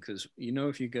interesting, because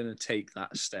if you're going to take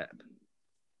that step,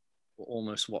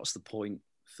 almost what's the point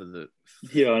for the...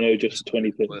 Yeah, I know, just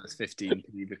 20p. Worth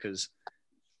 15p, because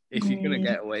if you're going to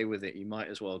get away with it, you might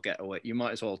as well take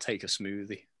a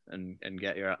smoothie and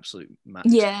get your absolute max.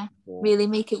 Yeah, really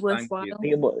make it worthwhile. I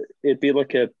think it'd be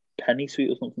like a penny sweet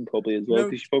or something probably as well,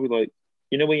 because you're probably like,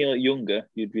 when you're like younger,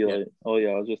 you'd be like, oh yeah,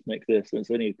 I'll just make this, and it's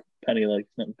only a penny, like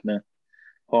it's not gonna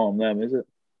harm them, is it?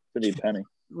 It's only a penny.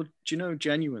 Well, do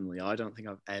genuinely, I don't think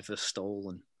I've ever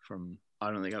stolen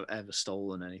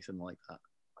anything like that.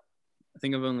 I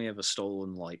think I've only ever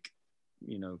stolen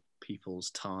people's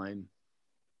time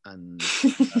and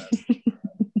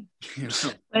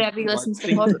whenever you listen to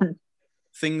the podcast.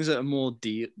 Things that are more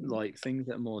dear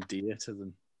to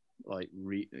them,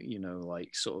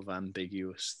 sort of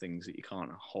ambiguous things that you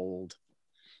can't hold.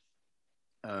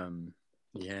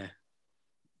 Yeah.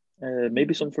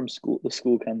 Maybe some from the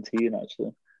school canteen,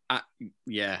 actually.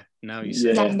 Yeah, now you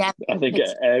say I think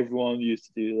everyone used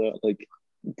to do that. Like,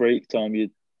 break time,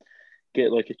 you'd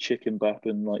get like a chicken bap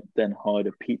and then hide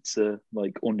a pizza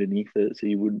underneath it, so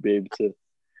you wouldn't be able to.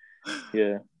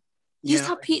 Yeah. You just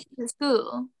have pizza at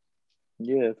school?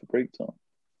 Yeah, for break time.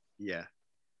 Yeah.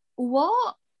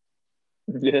 What?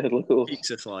 Yeah, little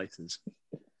pizza slices.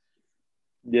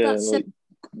 Yeah,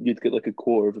 you'd get a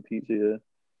quarter of a pizza. Yeah.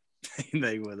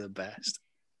 They were the best.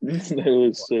 They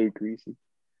were so greasy.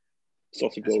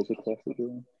 Sausage rolls are classic.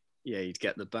 Yeah, you'd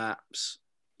get the baps.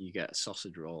 You get a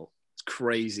sausage roll. It's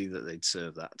crazy that they'd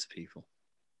serve that to people.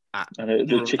 I know,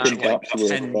 the chicken baps were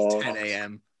 10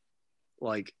 a.m.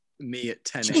 Like me at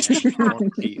 10 a.m.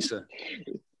 on pizza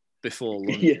before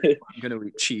lunch. Yeah. I'm going to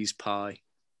eat cheese pie.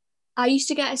 I used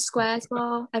to get a Squares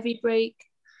bar every break.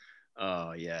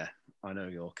 Oh, yeah. I know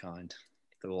your kind.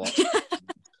 There were lots of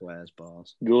Squares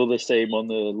bars. You're the same on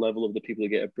the level of the people who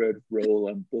get a bread roll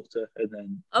and butter and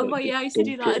then... Oh, my, yeah, I used to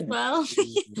do that as well.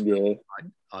 Yeah.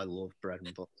 I love bread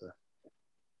and butter.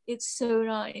 It's so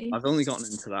nice. I've only gotten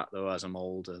into that, though, as I'm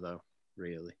older, though,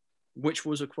 really. Which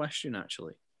was a question,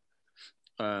 actually.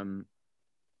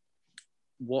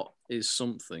 What is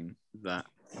something that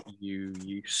you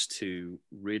used to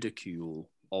ridicule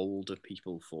older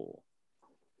people for,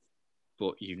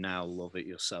 but you now love it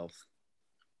yourself?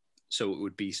 So it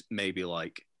would be maybe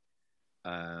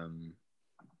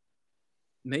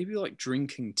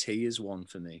drinking tea is one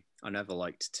for me. I never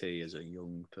liked tea as a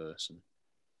young person,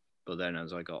 but then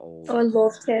as I got older, I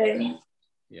love tea.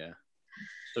 Yeah.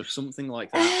 So something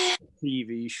like that, a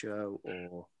TV show,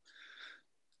 or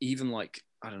even like,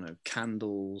 I don't know,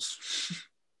 candles.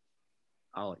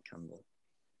 I like candle.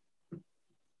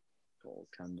 Gold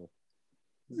candle.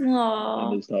 Aww.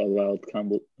 And it's not allowed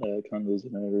candles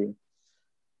in her room.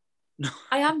 No.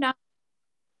 I am now.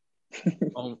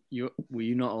 Oh, were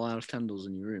you not allowed candles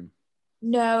in your room?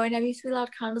 No, I never used to be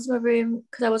allowed candles in my room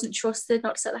because I wasn't trusted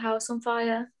not to set the house on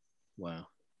fire. Wow.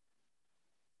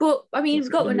 But I mean, That's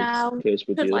we've got one the now. curse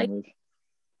we're Could, like, dealing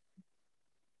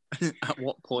with. At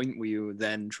what point were you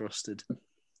then trusted?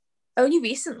 only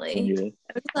recently. Yeah. It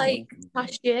was like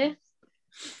last year.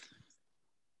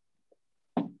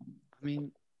 I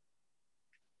mean,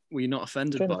 were you not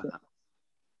offended by that?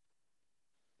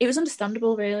 It was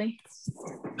understandable, really.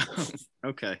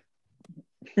 Okay.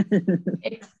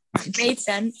 It made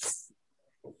sense.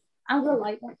 I'm gonna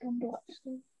like that candle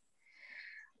actually.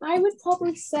 I would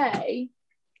probably say.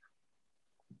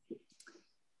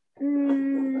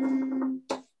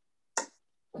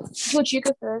 Would you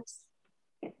go first?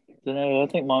 Don't know. I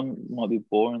think mine might be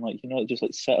boring. Like, just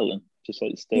like settling, just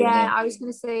like staying Yeah, in. I was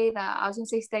gonna say that. I was gonna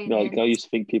say staying Like, in. I used to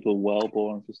think people were well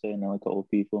boring for staying there, like old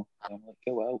people. And I'm like,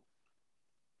 go out.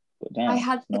 But now I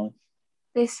had it's nice.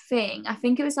 this thing. I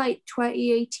think it was like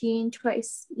 2018,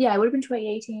 yeah, it would have been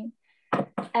 2018.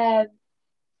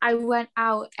 I went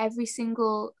out every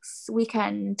single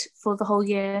weekend for the whole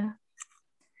year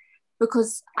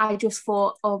because I just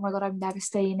thought, oh my God, I'm never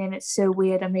staying in. It's so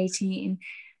weird. I'm 18.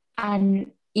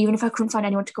 And even if I couldn't find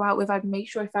anyone to go out with, I'd make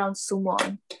sure I found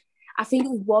someone. I think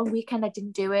one weekend I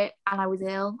didn't do it and I was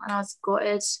ill and I was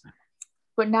gutted.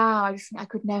 But now I just think I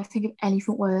could never think of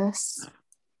anything worse.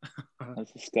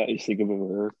 That's the scariest thing I've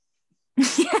ever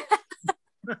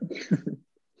heard.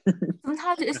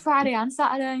 Sometimes it's Friday and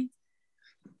Saturday.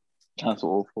 That's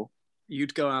awful.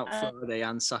 You'd go out Friday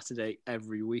and Saturday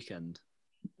every weekend?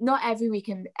 Not every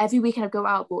weekend. Every weekend I'd go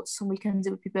out, but some weekends it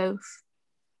would be both.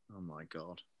 Oh my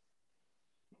God.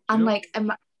 And like,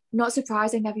 I'm not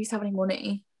surprised I never used to have any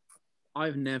money.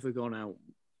 I've never gone out,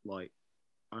 like,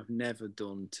 I've never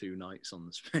done 2 nights on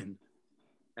the spin,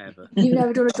 ever. You've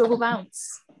never done a double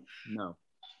bounce? No.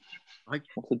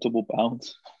 What's a double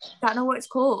bounce? Don't know what it's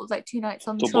called. Like 2 nights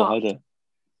on the Double trot. header.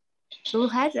 Double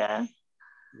header.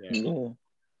 Yeah.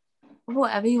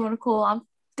 Whatever you want to call it.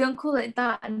 Don't call it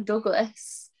that in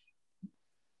Douglas.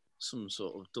 Some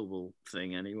sort of double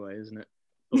thing anyway, isn't it?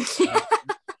 But,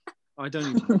 I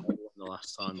don't even know when the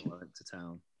last time I went to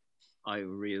town. I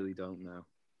really don't know.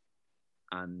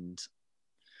 And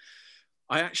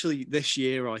I actually, this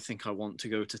year, I think I want to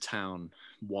go to town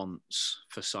once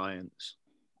for science.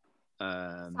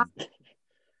 I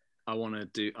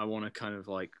want to kind of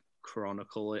like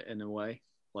chronicle it in a way.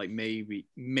 Like maybe,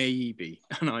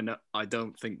 and I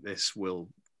don't think this will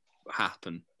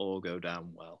happen or go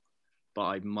down well, but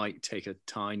I might take a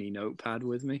tiny notepad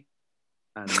with me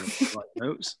and write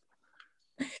notes.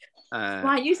 Why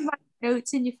don't you write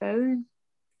notes in your phone?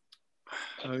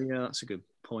 Oh yeah, that's a good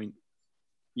point.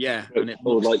 Yeah, and it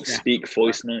or like speak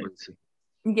voice notes.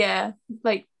 Yeah,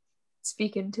 like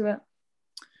speak into it.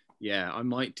 Yeah, I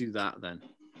might do that then.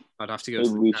 I'd have to go.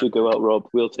 Maybe we should go out, Rob.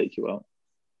 We'll take you out.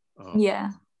 Oh.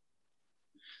 Yeah.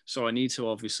 So I need to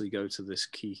obviously go to this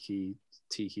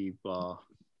Tiki bar,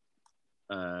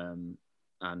 and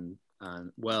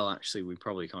well, actually, we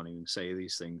probably can't even say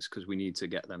these things because we need to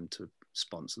get them to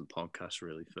sponsor the podcast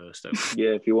really first.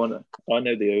 Yeah, if you want to. I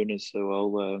know the owners, so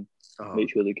I'll make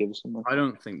sure they give us some. I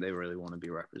don't think they really want to be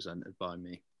represented by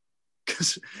me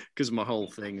because my whole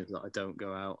thing is that I don't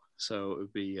go out. So it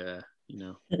would be,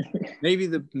 maybe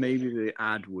the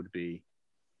ad would be,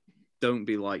 don't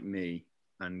be like me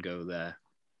and go there.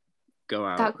 Go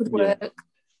out. That could work. Yeah.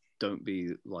 Don't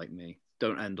be like me.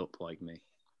 Don't end up like me.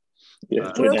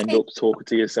 Yeah, don't end up talking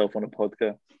to yourself on a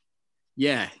podcast.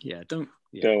 Yeah. Don't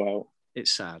go out.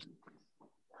 It's sad.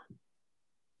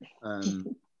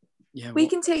 Yeah. We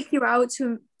can take you out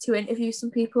to interview some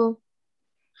people.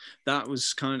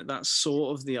 That's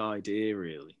sort of the idea,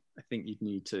 really. I think it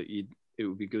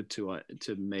would be good to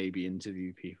maybe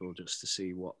interview people just to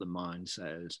see what the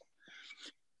mindset is,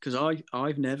 because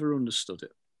I've never understood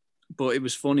it. But it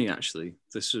was funny, actually.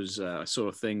 This was I saw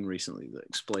a thing recently that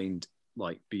explained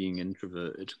like being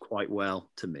introverted quite well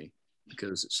to me,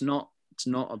 because it's not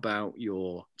about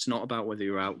whether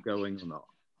you're outgoing or not.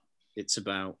 It's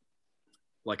about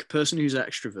like a person who's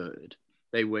extroverted.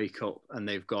 They wake up and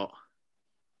they've got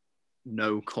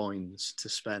no coins to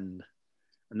spend,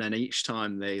 and then each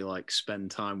time they like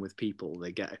spend time with people,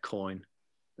 they get a coin,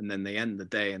 and then they end the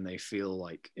day and they feel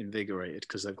like invigorated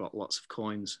because they've got lots of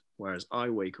coins. Whereas I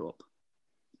wake up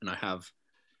and I have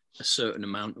a certain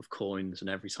amount of coins, and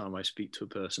every time I speak to a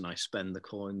person, I spend the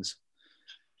coins,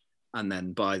 and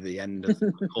then by the end of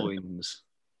the coins,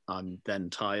 I'm then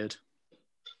tired.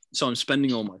 So I'm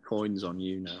spending all my coins on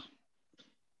you now.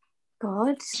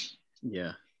 God.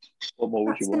 Yeah. What more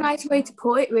would That's you a want? nice way to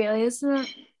put it, really, isn't it?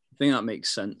 I think that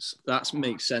makes sense. That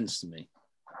makes sense to me.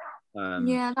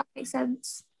 Yeah, that makes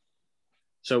sense.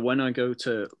 So when I go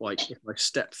to, like, if I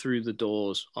step through the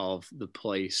doors of the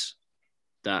place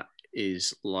that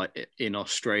is like in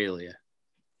Australia,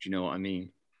 do you know what I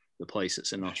mean? The place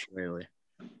that's in Australia.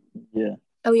 Yeah.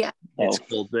 Oh, yeah. It's I'll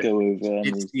called go over and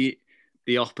it's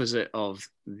the opposite of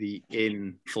the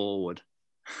in forward.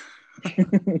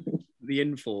 The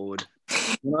in forward.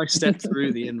 When I step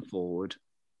through the in forward,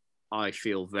 I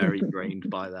feel very drained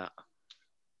by that.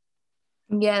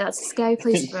 Yeah, that's a scary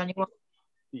place for anyone.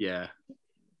 Yeah.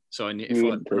 So I need.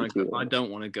 I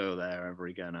don't want to go there ever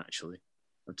again. Actually,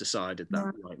 I've decided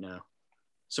that right now.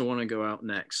 So when I go out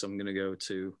next, I'm gonna go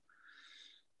to.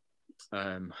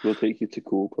 We'll take you to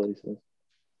cool places.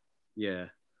 Yeah.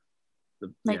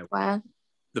 Where?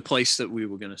 The place that we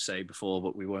were gonna say before,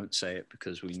 but we won't say it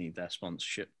because we need their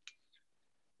sponsorship.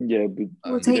 Yeah,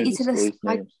 we'll take you to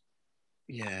the.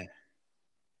 Yeah.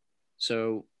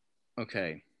 So,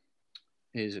 okay.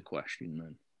 Here's a question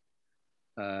then.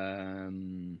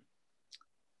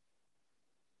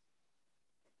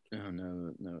 Oh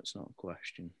no, it's not a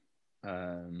question.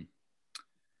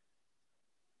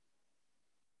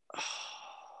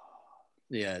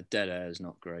 Yeah, dead air is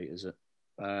not great, is it?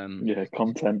 Yeah,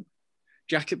 content.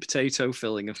 Jacket potato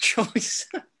filling of choice.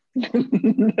 No. I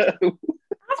think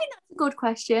that's a good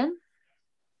question.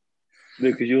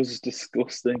 No, because yours is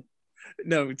disgusting.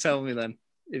 No, tell me then.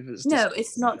 If it's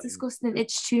it's not disgusting.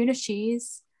 It's tuna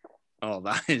cheese. Oh,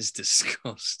 that is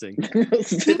disgusting.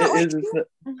 Isn't it?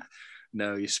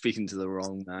 No, you're speaking to the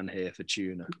wrong man here for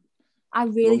tuna. I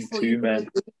really thought you were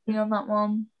on that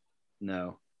one.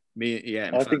 No. In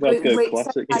I fact, think I'd go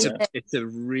classic. It's a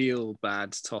real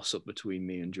bad toss-up between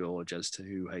me and George as to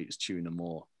who hates tuna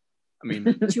more. I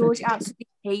mean, George absolutely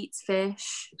hates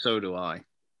fish. So do I.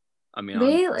 I mean,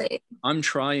 really? I'm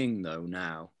trying though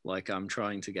now. Like, I'm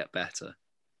trying to get better.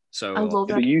 So I love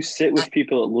it. But you sit with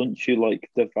people at lunch who like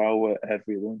devour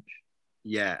every lunch.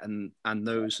 Yeah, and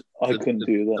those I couldn't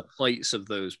do that. The plates of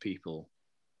those people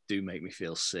do make me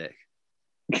feel sick.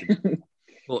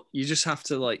 But you just have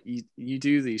to, like, you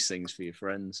do these things for your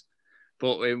friends.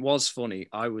 But it was funny.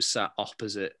 I was sat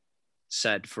opposite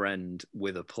said friend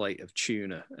with a plate of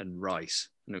tuna and rice,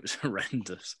 and it was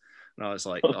horrendous. And I was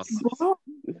like, oh.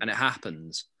 And it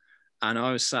happens. And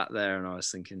I was sat there and I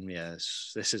was thinking,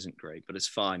 yes, this isn't great, but it's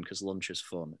fine because lunch is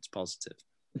fun. It's positive.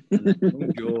 And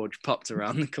then George popped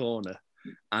around the corner,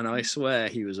 and I swear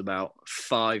he was about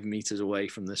 5 meters away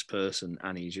from this person,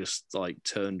 and he just like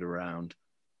turned around.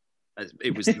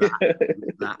 It was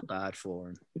that bad for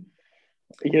him.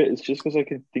 Yeah, it's just because I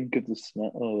can think of the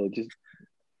smell.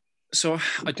 So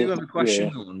I do have a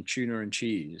question on tuna and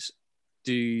cheese.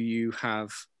 Do you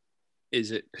have?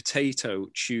 Is it potato,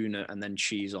 tuna, and then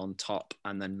cheese on top,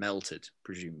 and then melted,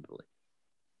 presumably?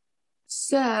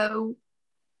 So,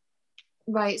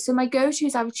 right. So my go-to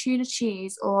is either tuna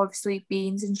cheese or obviously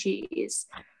beans and cheese.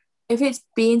 If it's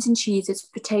beans and cheese, it's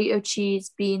potato,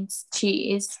 cheese, beans,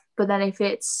 cheese. But then if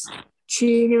it's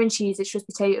tuna and cheese, it's just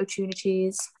potato, tuna,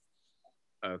 cheese.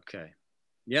 Okay.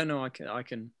 Yeah, no, I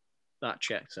can. That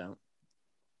checks out.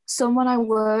 Someone I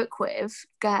work with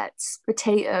gets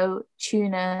potato,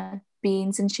 tuna,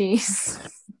 beans and cheese.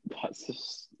 That's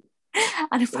just...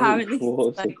 And apparently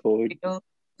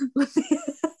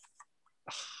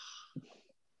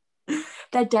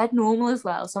they're dead normal as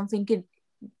well. So I'm thinking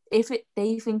they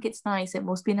think it's nice, it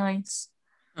must be nice.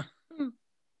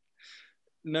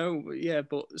 No, yeah,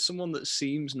 but someone that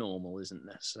seems normal isn't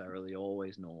necessarily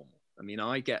always normal. I mean,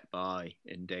 I get by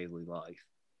in daily life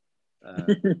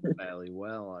fairly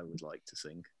well, I would like to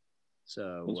think.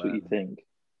 So that's what you think.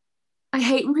 I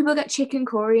hate when people get chicken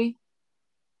curry.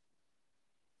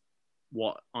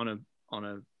 What, on a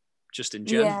just in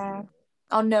general? Yeah.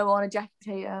 Oh no, on a jacket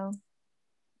potato.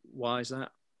 Why is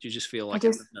that? Do you just feel like it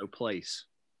has no place?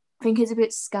 I think it's a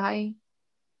bit sky.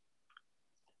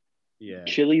 Yeah.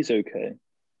 Chili's okay.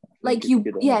 Like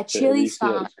chili's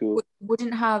fine.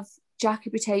 Wouldn't have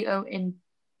jacket potato in,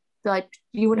 like,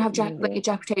 you wouldn't have a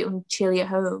jacket potato and chili at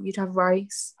home. You'd have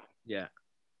rice. Yeah.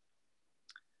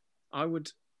 I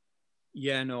would.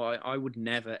 Yeah, no, I would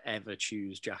never ever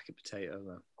choose jacket potato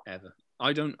though, ever.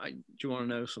 Do you want to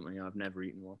know something? I've never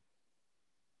eaten one.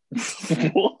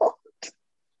 What?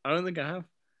 I don't think I have.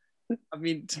 I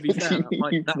mean, to be fair, that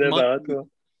might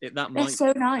They're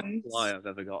so nice. Be a lie I've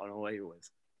ever gotten away with.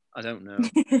 I don't know.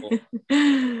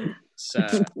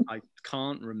 I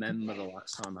can't remember the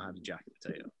last time I had a jacket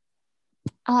potato.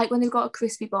 I like when they've got a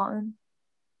crispy bottom.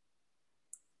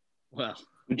 Well,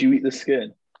 Would you eat the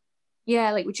skin?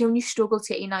 Yeah, like would you only struggle to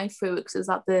get your knife through it because there's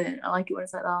that burn? I like it when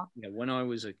it's like that. yeah, when I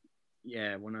was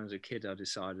a kid, I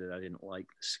decided I didn't like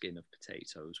the skin of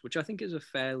potatoes, which I think is a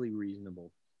fairly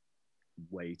reasonable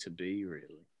way to be,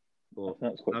 really. But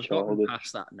That's quite I've gotten childish.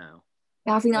 past that now.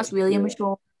 Yeah, I think that's really Yeah.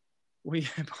 immature. Well, yeah,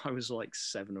 but I was like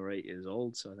 7 or 8 years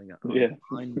old, so I think I'm Yeah.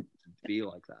 fine to be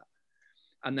like that.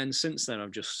 And then since then,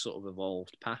 I've just sort of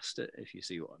evolved past it, if you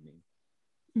see what I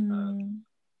mean.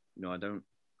 You know,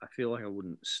 I feel like I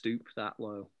wouldn't stoop that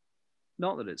low.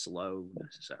 Not that it's low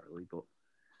necessarily, but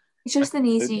It's just an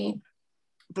easy.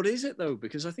 But is it though?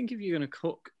 Because I think if you're going to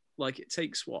cook, like it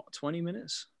takes what, 20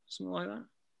 minutes? Something like that?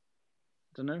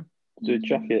 I don't know. Do a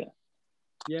jacket.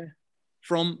 Yeah.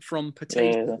 From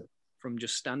potato, Yeah. from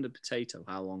just standard potato,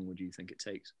 how long would you think it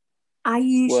takes? I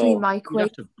usually Well,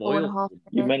 microwave to 4.5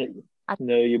 You minutes. you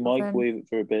Oven. microwave it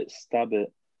for a bit, stab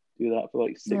it, do that for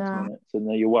like 6 Yeah. minutes, and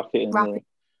then you whack it in Wrap the it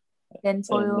in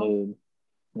foil.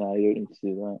 no, you don't need to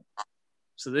do that.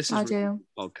 So this I is do.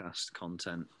 podcast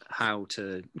content. How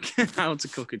to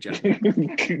cook a jacket.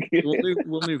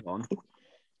 We'll move on.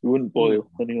 You wouldn't boil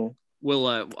anyway. We'll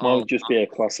Mine would just be a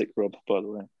classic rub, by the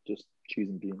way. Just cheese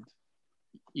and beans.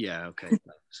 Yeah, okay.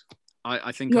 Thanks.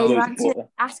 I think Yeah, I'll, you're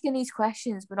asking these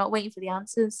questions, but not waiting for the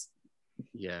answers.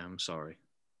 yeah, I'm sorry.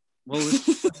 Well, this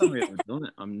is the first time we haven't done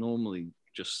it. I'm normally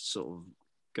just sort of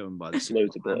going by the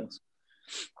Loads of butter.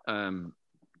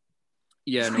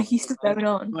 Yeah, no, He's still going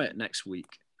on. try it next week,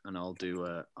 and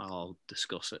I'll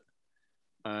discuss it.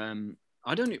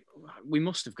 I don't. We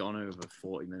must have gone over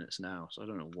 40 minutes now, so I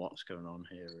don't know what's going on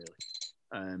here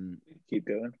really. Keep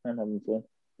going. I'm having fun.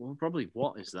 Well, probably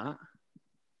what is that?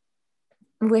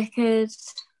 Wicked.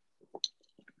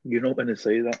 You're not going to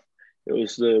say that. It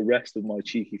was the rest of my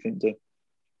cheeky Finto.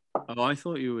 Oh, I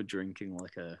thought you were drinking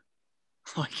like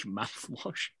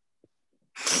mouthwash.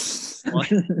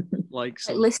 like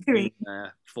some Listerine.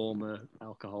 Former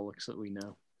alcoholics that we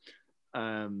know.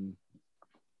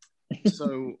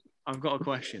 So I've got a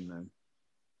question then.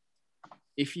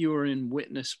 If you were in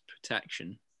witness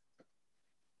protection,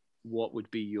 what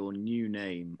would be your new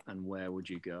name and where would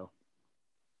you go?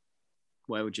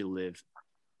 Where would you live?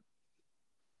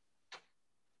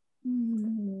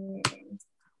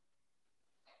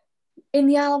 In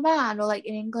the Isle of Man or like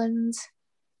in England?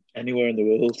 Anywhere in the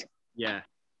world. Yeah,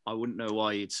 I wouldn't know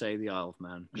why you'd say the Isle of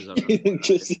Man.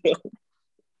 Because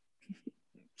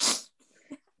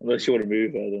Unless you want to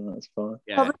move there, then that's fine.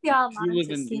 yeah, Probably the Isle of Man.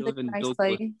 you live in nice Douglas,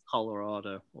 place.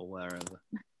 Colorado, or wherever.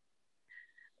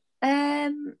 I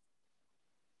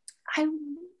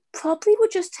probably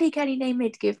would just take any name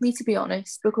they'd give me, to be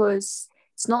honest, because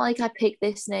it's not like I picked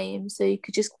this name, so you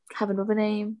could just have another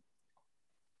name.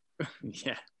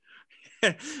 Yeah.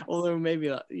 Although maybe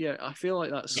that, yeah, I feel like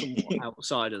that's somewhat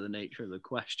outside of the nature of the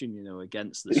question, you know,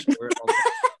 against the spirit of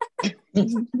it.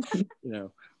 You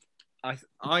know,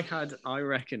 I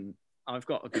reckon I've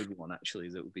got a good one actually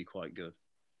that would be quite good.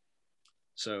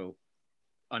 So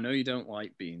I know you don't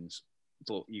like beans,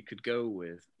 but you could go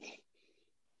with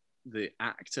the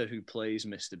actor who plays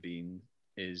Mr. Bean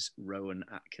is Rowan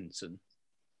Atkinson.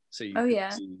 So you could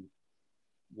do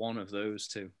one of those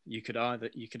two. You could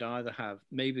either have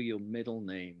maybe your middle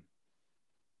name.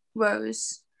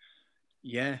 Rose.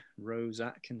 Yeah, Rose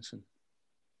Atkinson.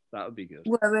 That would be good.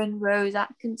 Rowan Rose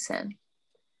Atkinson.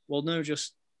 Well, no,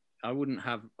 just I wouldn't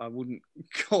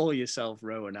call yourself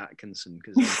Rowan Atkinson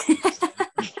because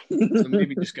so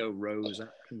maybe just go Rose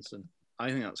Atkinson. I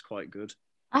think that's quite good.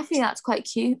 I think that's quite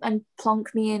cute, and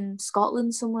plonk me in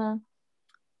Scotland somewhere.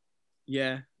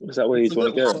 Yeah. Is that where you'd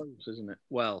want to go? Close, isn't it?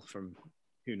 Well, from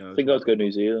who knows? I think I'd go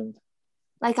New Zealand.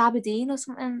 Like Aberdeen or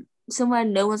something. Somewhere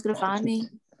no one's going to find me.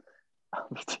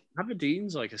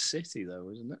 Aberdeen's like a city, though,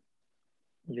 isn't it?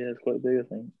 Yeah, it's quite big, I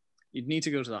think. You'd need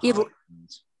to go to the Yeah, but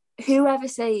Highlands. whoever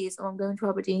says, oh, I'm going to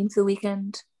Aberdeen for the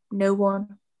weekend, no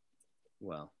one.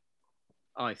 Well,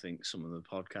 I think some of the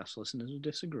podcast listeners would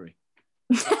disagree.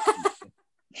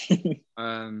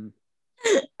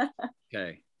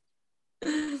 Okay.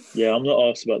 Yeah, I'm not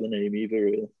asked about the name either,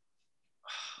 really.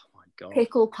 Oh my god.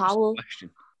 Pickle Powell.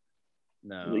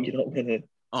 No. You're not gonna.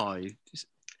 Oh, you just.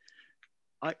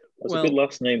 That's a good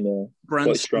last name, though.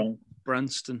 Quite strong.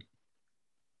 Brandon Stone.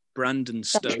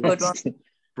 That's a good one.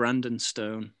 Brandon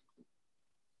Stone.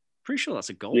 Pretty sure that's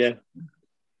a golf. Yeah.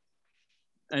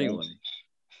 Anyway,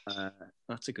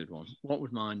 that's a good one. What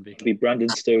would mine be? It'd be Brandon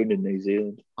Stone in New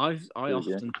Zealand. I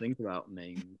often think about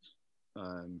names.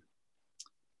 I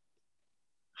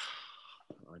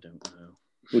don't know.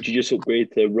 Would you just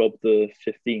upgrade to Rob the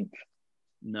 15th?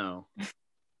 No.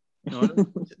 No, I don't,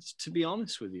 to be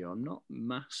honest with you, I'm not a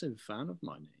massive fan of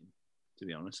my name. To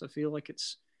be honest, I feel like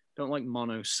it's don't like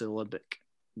monosyllabic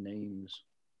names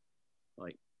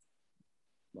like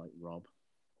Rob.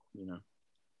 You know,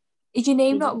 Is your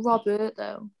name not Robert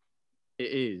though?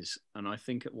 it is, and I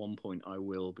think at one point I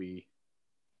will be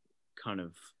kind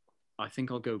of. I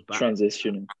think I'll go back.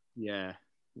 Transitioning. Yeah,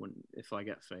 if I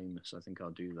get famous, I think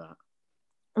I'll do that.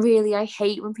 Really, I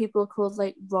hate when people are called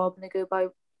like Rob and they go by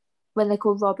when they're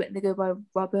called Robert and they go by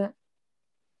Robert.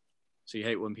 So you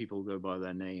hate when people go by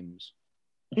their names?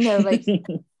 No, like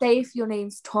say if your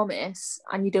name's Thomas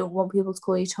and you don't want people to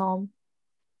call you Tom.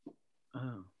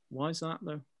 Oh, why is that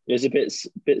though? It's a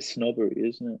bit snobbery,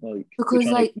 isn't it? Like Because we're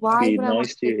trying like to why be would I want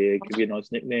nice to you to here, give you a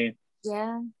nice nickname.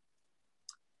 Yeah.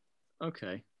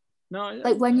 Okay. No,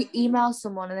 Like when you email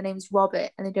someone and their name's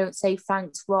Robert and they don't say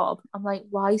thanks Rob, I'm like,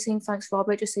 why are you saying thanks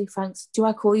Robert? Just say thanks. Do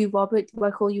I call you Robert? Do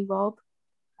I call you Rob?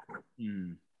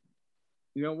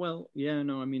 Yeah, well, yeah,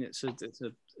 no, I mean it's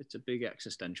a big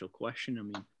existential question. I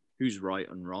mean, who's right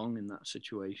and wrong in that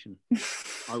situation?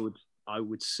 I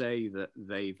would say that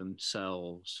they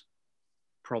themselves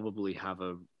probably have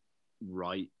a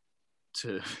right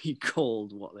to be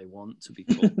called what they want to be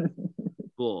called.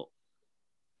 But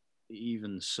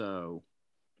even so,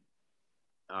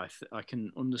 I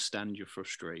can understand your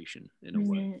frustration in a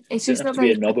way. It's You just don't have not to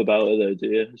be very a knob about it though,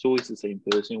 do you? It's always the same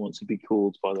person who wants to be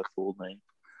called by their full name.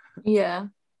 Yeah.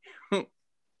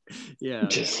 Yeah.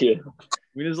 Just yeah.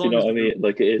 I mean, as Do you long know as what I mean?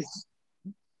 Like it is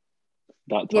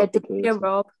that type of person. Yeah,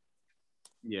 Rob.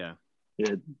 Yeah.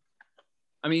 Yeah.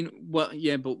 I mean, well,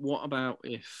 yeah, but what about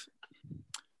if,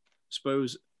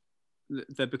 suppose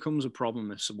there becomes a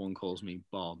problem if someone calls me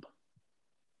Bob?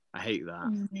 I hate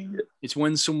that. It's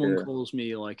when someone calls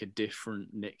me like a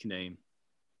different nickname.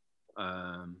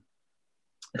 There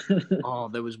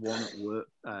was one at work.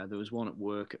 There was one at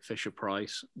work at Fisher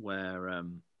Price where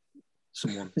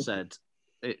someone said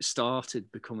it started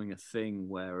becoming a thing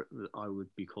where I would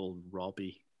be called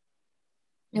Robbie.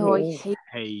 No, I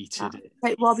hated it.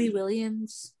 Like Robbie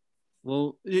Williams.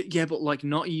 Well, yeah, but like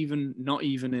not even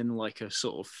in like a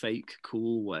sort of fake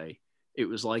cool way. It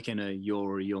was like in a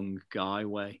you're a young guy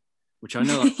way, which I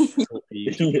know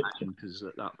because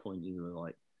at that point you were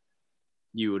like,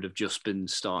 you would have just been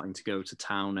starting to go to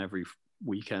town every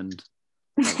weekend.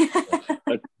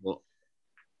 But,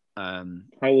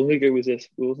 how long ago was this?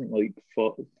 It wasn't like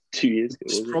 2 years ago.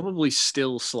 It's probably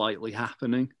still slightly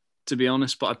happening, to be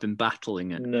honest, but I've been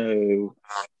battling it. No,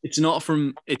 it's not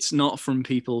from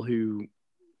people who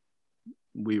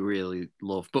we really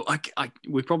love, but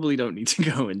we probably don't need to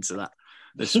go into that.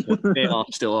 They are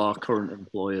still our current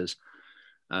employers,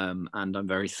 and I'm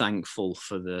very thankful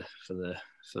for the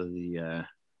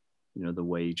the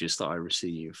wages that I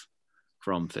receive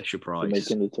from Fisher Price.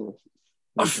 Making the tour.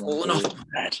 I've fallen off my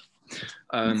bed.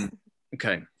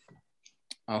 Okay,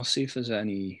 I'll see if there's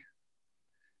any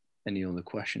other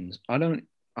questions. I don't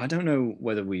know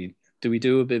whether we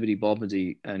do a bibbidi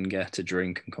bobbidi and get a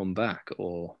drink and come back,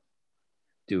 or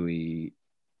do we?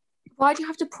 Why do you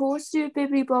have to pause to do a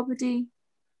bibbidi bobbidi?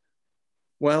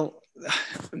 Well,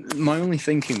 my only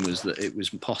thinking was that it was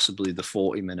possibly the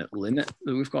 40-minute limit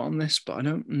that we've got on this, but I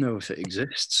don't know if it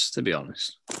exists, to be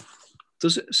honest.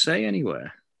 Does it say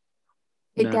anywhere?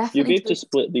 Definitely you'll be able to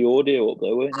split the audio up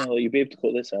though, won't you? Like, you'll be able to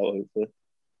cut this out over.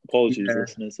 Apologies,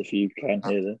 listeners, if you can't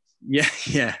hear this.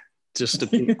 Yeah. Just to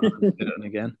peek it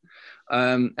again.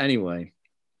 Anyway,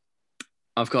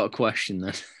 I've got a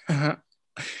question then.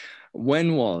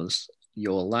 When was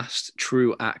your last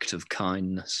true act of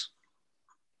kindness?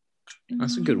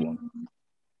 That's a good one.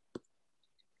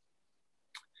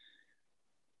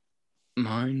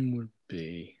 Mine would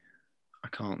be, I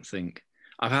can't think.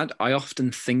 I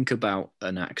often think about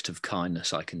an act of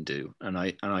kindness I can do, and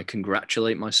I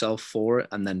congratulate myself for it,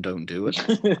 and then don't do it.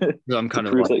 I'm kind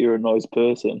of prove like, that you're a nice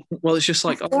person. Well, it's just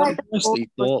like, I honestly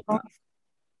thought that.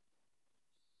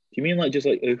 Do you mean like just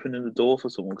like opening the door for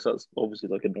someone? Because that's obviously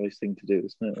like a nice thing to do,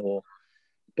 isn't it? Or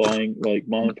buying, like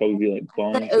mine would probably be like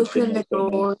buying. Open the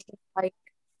door, like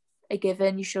a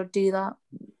given. You should do that.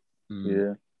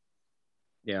 Yeah,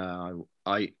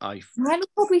 I. Mine was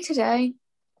probably today.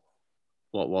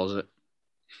 What was it?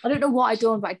 I don't know what I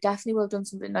done, but I definitely will have done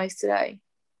something nice today.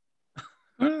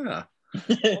 Ah.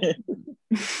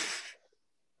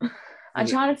 I'm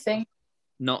trying to think.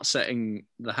 Not setting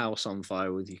the house on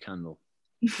fire with your candle.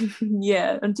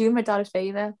 Yeah, I'm doing my dad a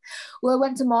favour. Well, I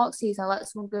went to Marksy's and I let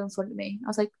someone go in front of me. I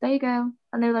was like, there you go.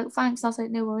 And they were like, thanks. I was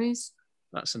like, no worries.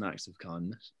 That's an act of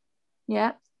kindness.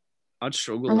 Yeah. I'd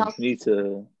struggle. You need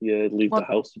to leave the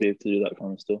house to be able to do that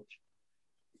kind of stuff.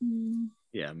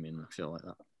 Yeah, I mean, I feel like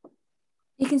that.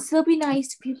 You can still be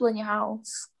nice to people in your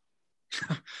house.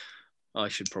 I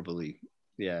should probably,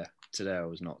 today I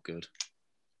was not good.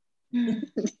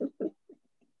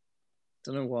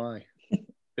 Don't know why.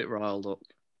 Bit riled up,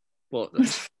 but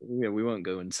yeah, we won't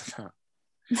go into that.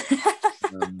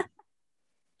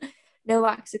 No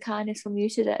acts of kindness from you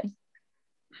today.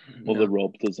 Mother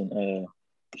Rob doesn't.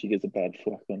 She gets a bad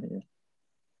flack on here.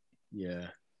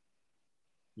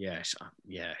 Yeah.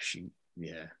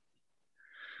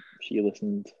 She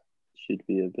listened. She'd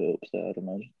be a bit upset, I'd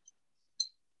imagine.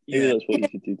 Maybe Yeah. that's what you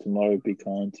could do tomorrow. Be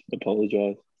kind.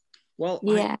 Apologise. Well,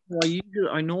 Yeah.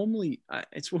 I normally.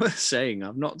 It's worth saying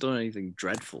I've not done anything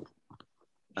dreadful.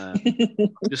 I'm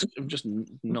just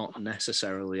not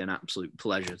necessarily an absolute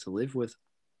pleasure to live with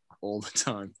all the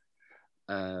time.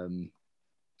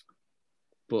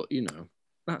 But you know,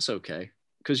 that's okay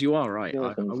because you are right.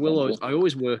 Yeah, I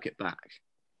always work it back.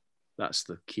 That's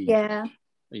the key. Yeah.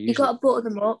 You got to butter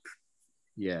them up.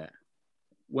 Yeah.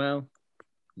 Well,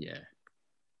 yeah.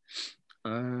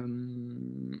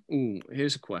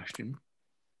 Here's a question.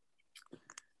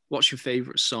 What's your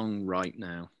favorite song right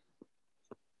now?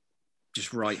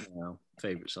 Just right now,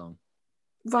 favorite song.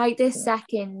 Right this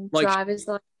second, Like, driver's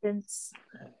license.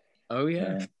 Oh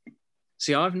yeah.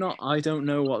 See, I don't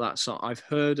know what that song. I've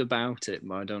heard about it,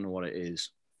 but I don't know what it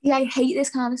is. Yeah, I hate this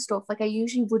kind of stuff. Like I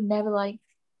usually would never like,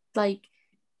 do you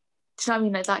know what I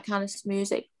mean? Like that kind of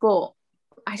music, but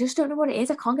I just don't know what it is.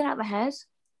 I can't get it out of my head.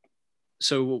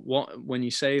 So when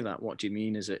you say that, what do you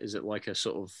mean? Is it like a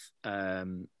sort of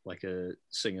like a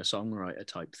singer-songwriter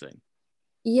type thing?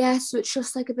 Yeah, so it's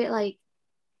just like a bit like,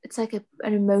 it's like an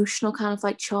emotional kind of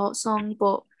like chart song,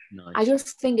 but Nice. I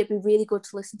just think it'd be really good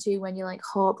to listen to when you're like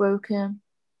heartbroken.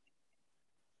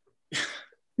 You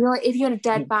know, like if you're in a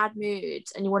dead bad mood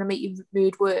and you want to make your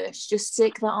mood worse, just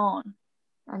stick that on,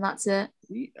 and that's it.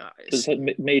 It's like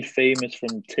made famous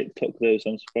from TikTok though,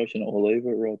 so I'm surprised you're not all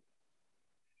over it, Rob.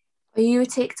 Are you a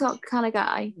TikTok kind of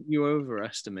guy? You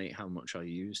overestimate how much I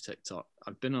use TikTok.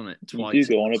 I've been on it twice. You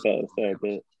do go on about a fair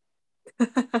bit.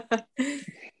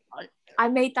 I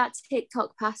made that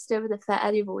TikTok pasta with the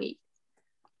feta the other week.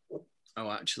 Oh,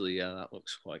 actually, yeah, that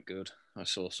looks quite good. I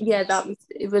saw some. Yeah,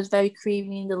 it was very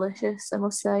creamy and delicious, I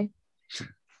must say.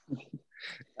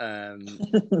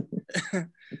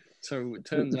 So it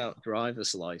turns out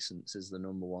Driver's License is the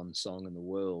 #1 song in the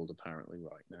world apparently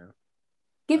right now.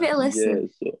 Give it a listen.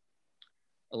 Yeah, so,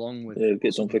 along with it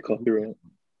gets on for copyright.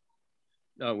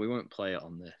 No, we won't play it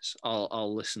on this.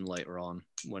 I'll listen later on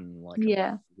when I'm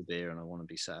yeah, the beer and I want to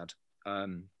be sad.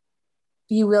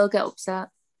 You will get upset.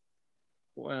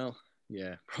 Well,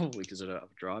 yeah, probably because I don't have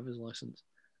a driver's license.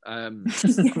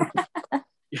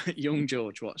 Young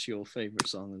George, what's your favourite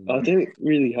song? I don't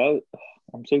really have.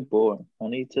 I'm so boring. I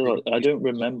need to I don't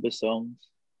remember songs.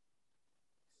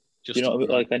 Just you know,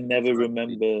 like I never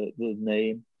remember the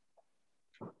name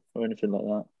or anything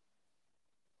like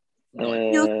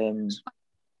that.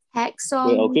 Tech song.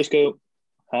 Wait, I'll just go.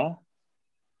 Huh?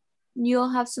 You'll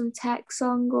have some tech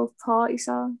song or party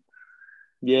song.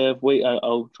 Yeah, wait.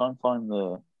 I'll try and find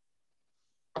the.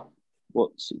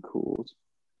 What's it called?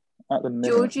 At the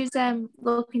minute. George is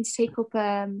looking to take up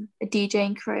a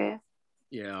DJing career.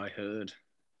 Yeah, I heard.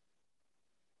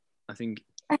 I think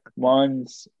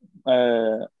mine's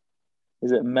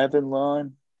is it Mevin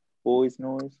Line, Boys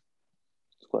Noise?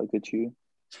 It's quite a good tune.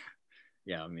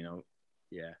 Yeah, I mean,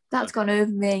 yeah. That's gone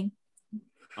over me.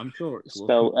 I'm sure it's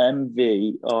spelled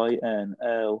MVINLINE.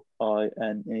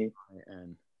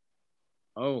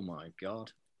 Oh my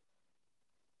god.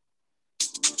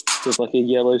 It's like a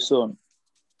yellow sun.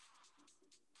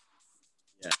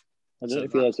 Yeah. I don't know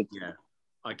if you guys have... Yeah.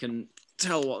 I can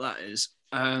tell what that is.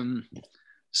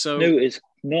 So no, it's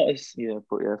not as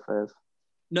but yeah, fair.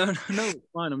 No, it's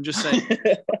fine. I'm just saying.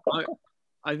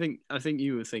 I think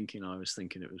you were thinking. I was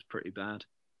thinking it was pretty bad.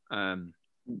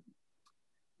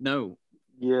 No.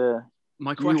 Yeah.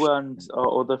 My question. You and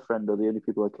our other friend are the only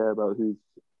people I care about who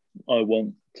I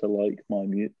want to like my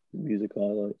music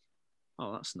highlights.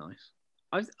 Oh, that's nice.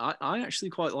 I actually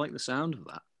quite like the sound of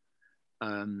that.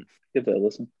 Give it a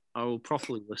listen. I will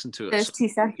properly listen to it. There's 2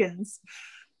 seconds.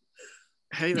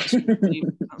 Hey, that's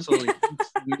all.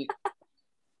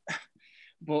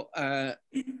 But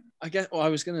I guess what I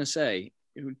was going to say,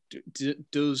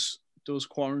 does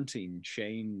quarantine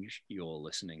change your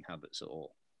listening habits at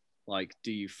all? Like,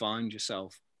 do you find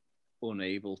yourself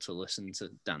unable to listen to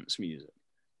dance music?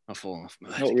 I fall off.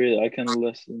 Not really. I can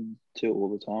listen to it all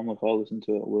the time. Like I listen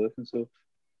to it at work and stuff.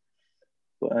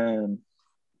 But I don't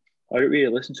really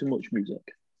listen to much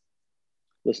music.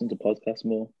 Listen to podcasts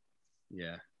more.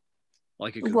 Yeah.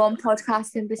 Like one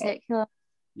podcast in particular.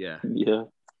 Yeah. Yeah.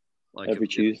 Like every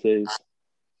Tuesdays.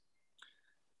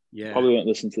 Yeah. Probably won't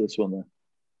listen to this one though.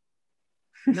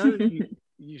 No,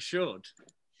 you should.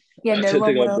 Yeah, I no don't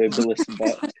one think I'll will. be able to listen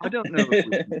back. I don't know.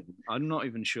 I'm not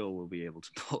even sure we'll be able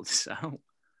to pull this out.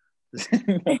 I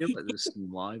feel like there's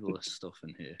some libelous stuff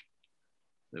in here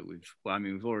that we've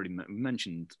already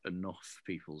mentioned enough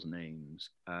people's names.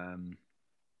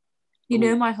 You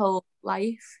know my whole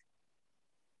life.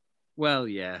 Well,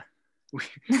 yeah.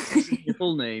 Your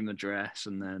full name, address,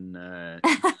 and then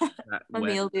My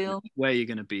meal deal. where you're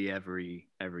going to be every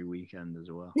weekend as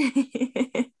well.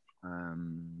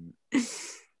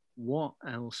 What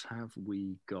else have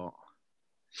we got?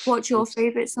 What's your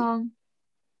favourite song?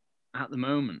 At the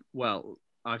moment, well,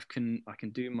 I can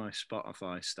do my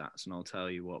Spotify stats, and I'll tell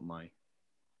you what my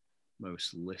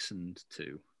most listened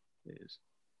to is.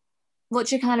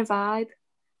 What's your kind of vibe?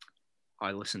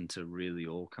 I listen to really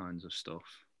all kinds of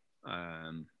stuff.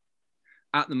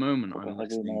 At the moment, I'm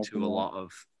listening to a lot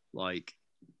of like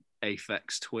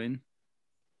Aphex Twin.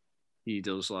 He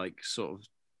does like sort of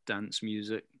dance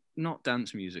music, not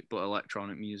dance music, but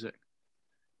electronic music.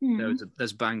 There's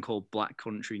a band called Black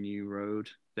Country New Road.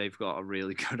 They've got a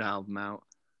really good album out.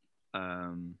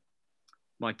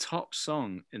 My top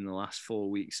song in the last 4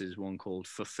 weeks is one called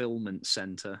Fulfillment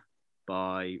Center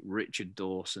by Richard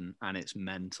Dawson, and it's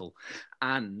mental.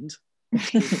 And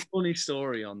there's a funny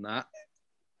story on that.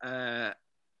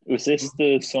 Was this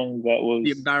the song that was...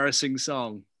 The embarrassing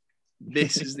song.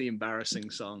 This is the embarrassing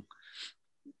song.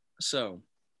 So,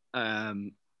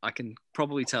 I can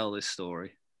probably tell this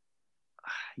story.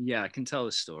 Yeah, I can tell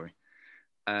this story.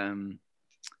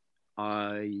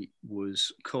 I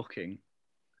was cooking,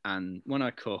 and when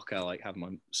I cook, I like have my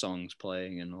songs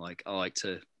playing, and like I like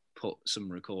to put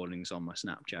some recordings on my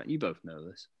Snapchat. You both know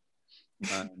this.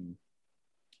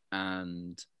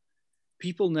 And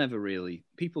people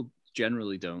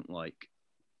generally don't like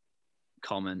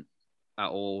comment at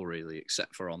all, really,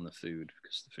 except for on the food,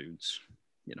 because the food's,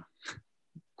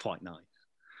 quite nice.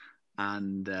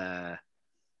 And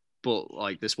but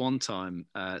like this one time,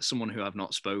 someone who I've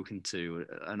not spoken to,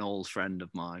 an old friend of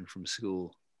mine from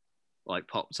school, like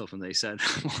popped up and they said,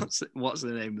 what's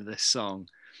the name of this song?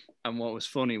 And what was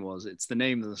funny was it's the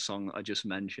name of the song that I just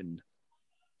mentioned.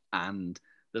 And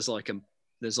there's like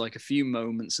a few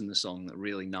moments in the song that are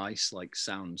really nice, like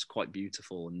sounds quite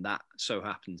beautiful. And that so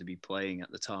happened to be playing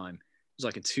at the time. It was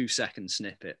like a 2-second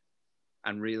snippet.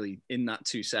 And really in that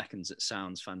 2 seconds, it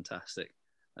sounds fantastic.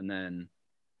 And then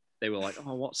they were like,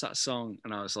 oh, what's that song?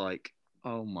 And I was like,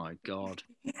 oh my God,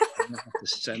 I'm going to have to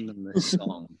send them this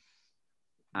song.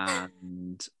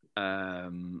 And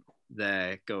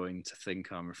they're going to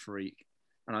think I'm a freak.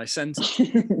 And I sent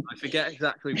it. I forget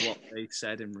exactly what they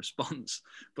said in response,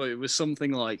 but it was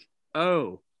something like,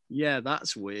 oh, yeah,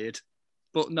 that's weird,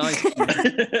 but nice.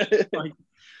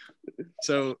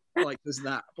 So like there's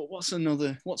that. But what's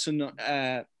another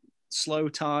Slow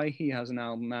Tie? He has an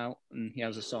album out, and he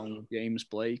has a song with James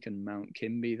Blake and Mount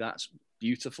Kimby. That's a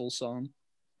beautiful song.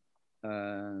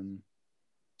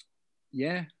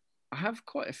 Yeah, I have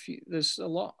quite a few. There's a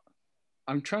lot.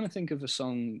 I'm trying to think of a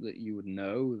song that you would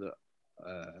know that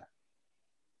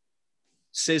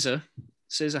SZA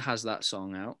has that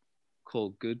song out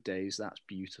called Good Days. That's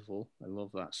beautiful. I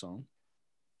love that song.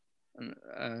 And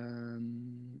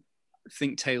I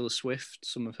think Taylor Swift,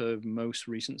 some of her most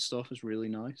recent stuff is really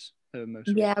nice.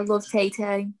 Yeah, I love Tay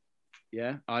Tay.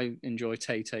 Yeah, I enjoy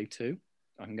Tay Tay too.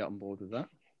 I can get on board with that.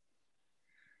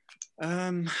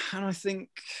 And I think,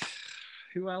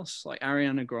 who else? Like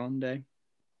Ariana Grande.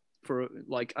 I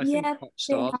think pop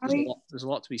star. There's a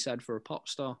lot to be said for a pop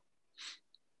star.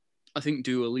 I think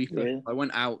Dua Lipa. Yeah. I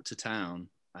went out to town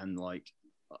and like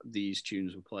these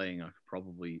tunes were playing. I could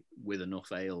probably, with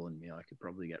enough ale in me, I could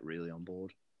probably get really on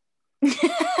board. Yeah.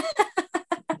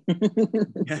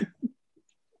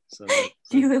 So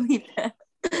Dua Lipa.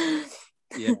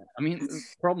 Yeah, I mean, the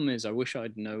problem is I wish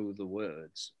I'd know the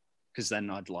words, because then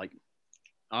I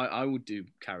would do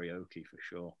karaoke for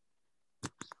sure.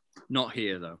 Not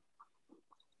here though,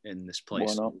 in this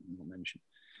place. Why not? Mention.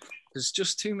 There's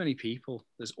just too many people.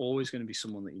 There's always going to be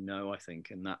someone that you know, I think,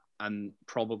 and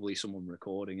probably someone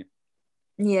recording it.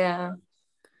 Yeah.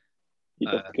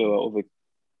 You'd have to go out with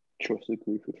a trusted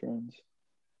group of friends.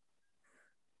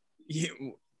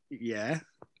 Yeah,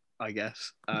 I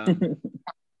guess.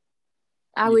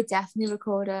 I would definitely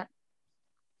record it.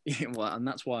 Yeah, well, and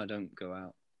that's why I don't go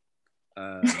out.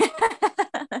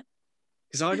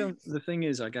 Because the thing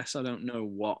is, I guess I don't know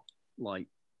what, like,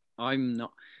 I'm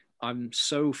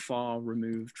so far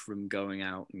removed from going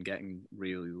out and getting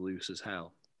really loose as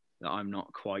hell that I'm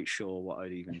not quite sure what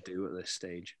I'd even do at this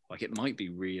stage. Like, it might be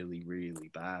really, really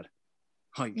bad.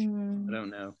 Like, I don't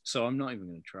know. So I'm not even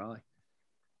going to try.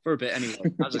 For a bit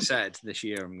anyway. As I said, this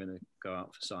year I'm going to go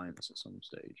out for science at some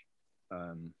stage.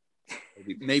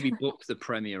 Maybe book the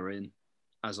Premier Inn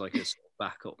as like a sort of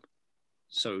backup,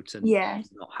 so to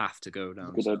not have to go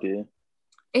down. Good idea.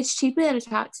 It's cheaper than a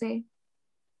taxi.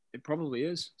 It probably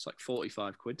is. It's like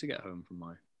 45 quid to get home for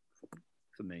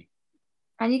me.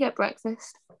 And you get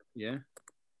breakfast. Yeah.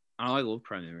 And I love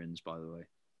Premier Inns, by the way.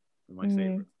 They're my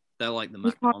favourite. They're like the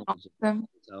McDonald's of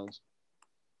hotels.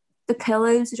 The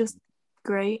pillows are just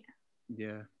great.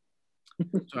 Yeah.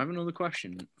 So I have another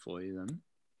question for you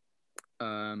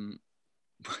then.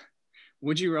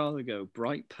 Would you rather go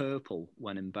bright purple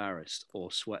when embarrassed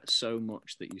or sweat so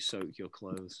much that you soak your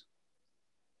clothes?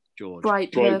 George.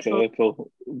 Bright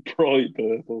purple. Bright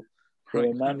purple. For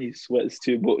a man, he sweats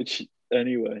too much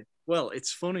anyway. Well,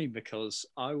 it's funny because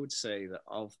I would say that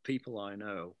of people I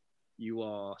know, you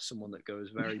are someone that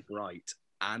goes very bright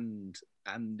and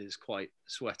is quite a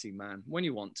sweaty man when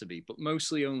you want to be, but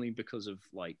mostly only because of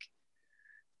like,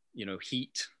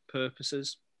 heat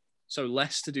purposes. So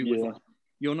less to do with like,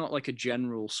 you're not like a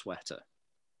general sweater.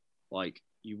 Like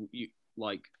you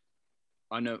like,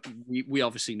 I know we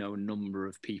obviously know a number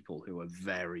of people who are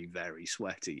very, very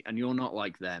sweaty, and you're not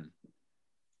like them.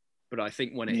 But I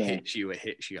think when it hits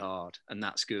you hard, and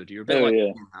that's good. You're a bit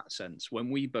in that sense. When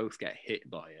we both get hit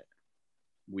by it,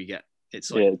 it's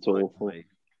like it's awful.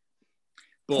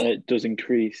 But and it does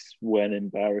increase when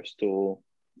embarrassed or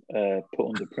put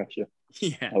under pressure.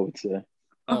 Yeah, I would say.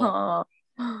 Oh,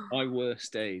 my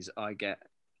worst days, I get.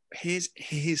 Here's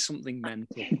something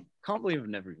mental. Can't believe I've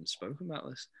never even spoken about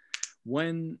this.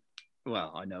 Well,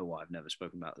 I know why I've never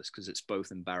spoken about this because it's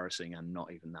both embarrassing and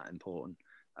not even that important.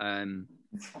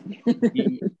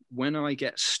 When I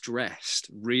get stressed,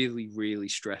 really, really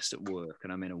stressed at work,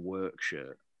 and I'm in a work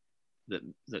shirt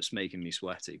that's making me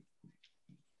sweaty,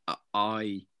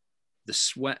 the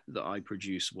sweat that I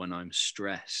produce when I'm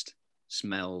stressed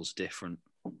smells different.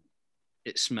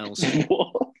 It smells.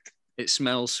 It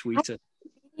smells sweeter.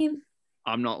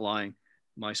 I'm not lying.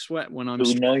 My sweat when I'm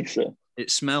nicer. It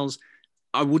smells.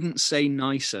 I wouldn't say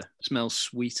nicer. It smells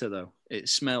sweeter though. It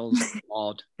smells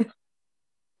odd.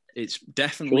 It's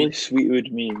definitely really sweet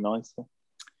would mean nicer.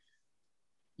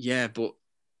 Yeah, but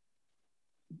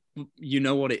you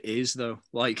know what it is though.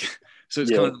 Like, so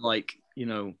it's kind of like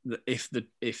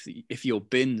if your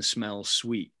bin smells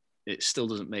sweet, it still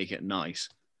doesn't make it nice.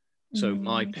 So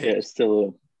my pit, it's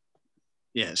still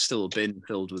a bin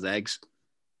filled with eggs.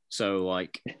 So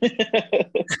like,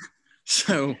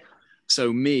 so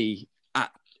me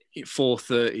at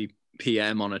 4:30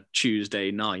 p.m. on a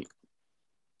Tuesday night,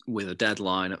 with a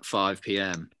deadline at 5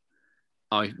 p.m,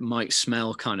 I might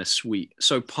smell kind of sweet.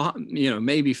 So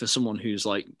maybe for someone who's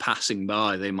like passing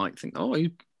by, they might think, oh,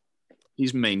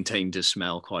 he's maintained his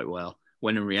smell quite well.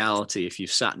 When in reality, if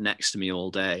you've sat next to me all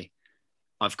day,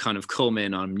 I've kind of come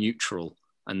in, I'm neutral.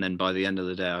 And then by the end of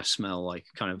the day, I smell like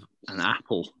kind of an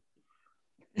apple.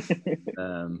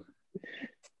 An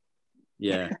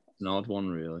odd one,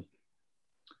 really.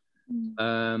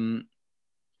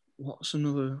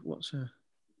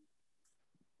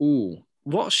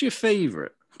 What's your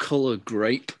favorite color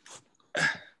grape?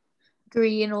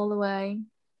 Green all the way.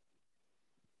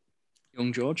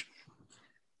 Young George?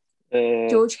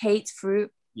 George hates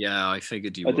fruit. Yeah, I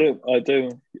figured you would. I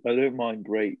don't mind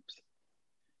grapes.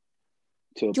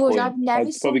 George, I've never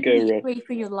seen a grape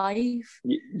in your life.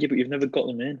 Yeah, but you've never got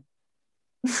them in.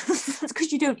 That's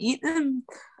because you don't eat them.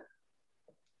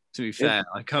 To be fair,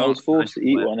 I can't. I was forced to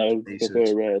eat one. I would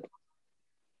prefer red.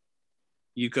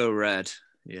 You go red,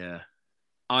 yeah.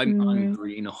 I'm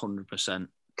green 100%.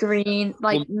 Green,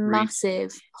 like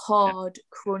massive, hard,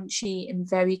 crunchy, and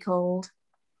very cold.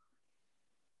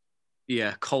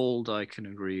 Yeah, cold I can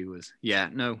agree with. Yeah,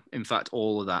 no, in fact,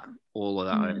 all of that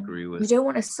I agree with. You don't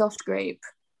want a soft grape.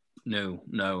 No,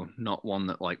 not one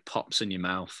that like pops in your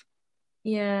mouth.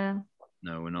 Yeah.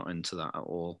 No, we're not into that at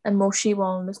all. A mushy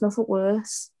one, there's nothing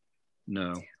worse.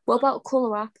 No. What about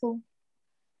colour apple?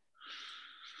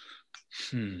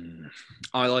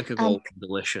 I like a golden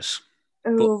delicious.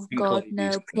 Oh God,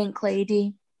 no, pink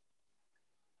lady.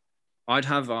 I'd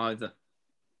have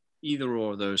either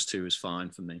or of those two is fine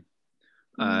for me.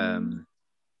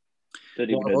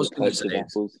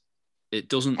 It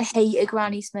doesn't. I hate a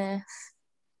Granny Smith.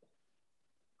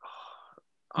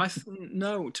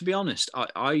 No, to be honest,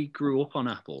 I grew up on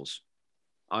apples.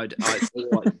 No.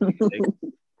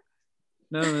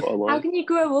 How can you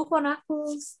grow up on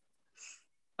apples?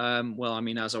 Well, I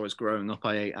mean, as I was growing up,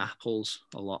 I ate apples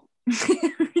a lot.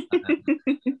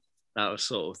 That was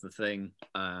sort of the thing.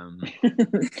 You're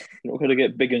not going to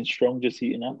get big and strong just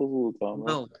eating apples all the time. Right?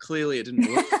 Well, clearly it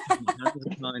didn't work. It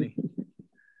was tiny.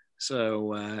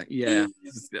 So, I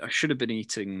should have been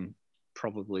eating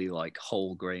probably like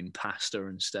whole grain pasta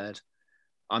instead.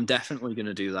 I'm definitely going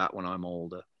to do that when I'm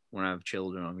older. When I have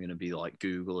children, I'm going to be like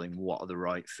Googling what are the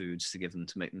right foods to give them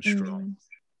to make them strong.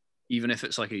 Even if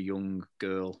it's like a young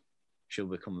girl, she'll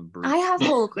become a brute. I have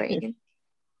whole grain.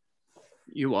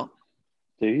 You what?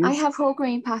 Do you? I have whole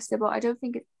grain pasta, but I don't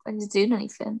think it's doing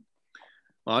anything.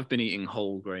 Well, I've been eating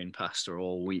whole grain pasta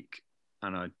all week,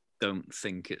 and I don't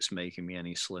think it's making me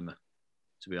any slimmer,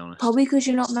 to be honest. Probably because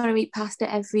you're not going to eat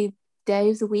pasta every day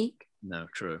of the week. No,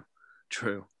 true.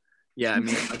 Yeah, I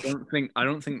mean, I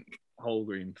don't think whole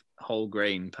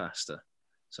grain pasta,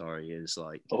 is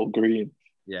like All green.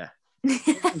 Yeah.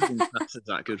 Pasta's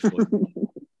that good for you.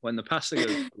 When the pasta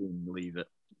goes green, leave it.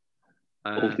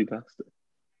 Healthy pasta.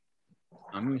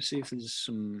 I'm going to see if there's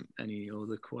any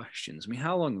other questions. I mean,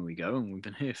 how long are we going? We've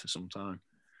been here for some time.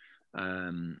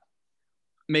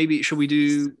 Maybe should we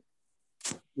do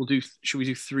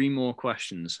 3 more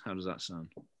questions? How does that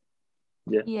sound?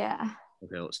 Yeah.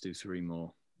 Okay, let's do 3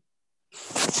 more.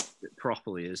 It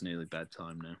properly is nearly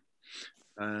bedtime now.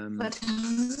 What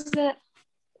time is it?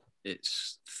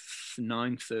 It's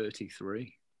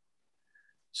 9:33.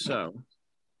 So,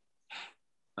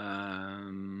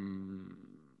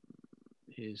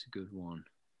 here's a good one.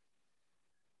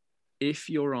 If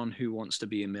you're on Who Wants to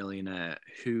Be a Millionaire,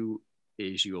 who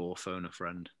is your phone a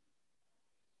friend?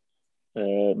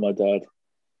 My dad.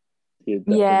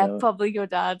 Yeah, probably your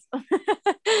dad.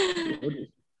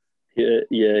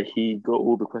 Yeah, he got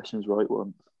all the questions right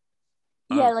once.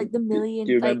 Yeah, like the million.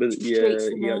 Do you remember? Like, Yeah,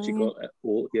 he actually got it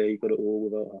all. Yeah, he got it all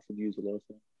without having to use a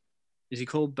lifeline. Is he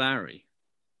called Barry?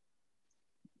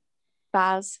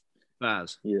 Baz.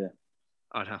 Yeah.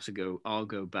 I'll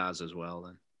go Baz as well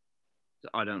then.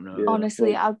 I don't know. Yeah,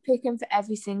 honestly, I'd pick him for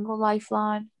every single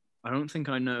lifeline. I don't think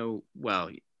I know.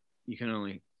 Well, you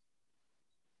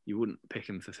wouldn't pick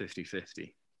him for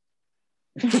 50-50.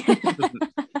 It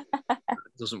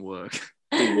doesn't work.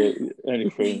 Only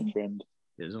friend.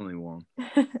 There's only one.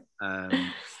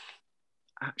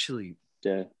 Actually,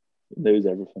 yeah, he knows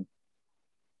everything.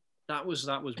 That was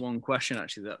one question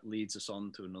actually that leads us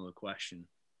on to another question.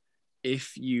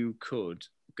 If you could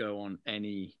go on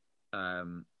any,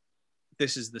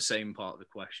 this is the same part of the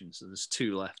question, so there's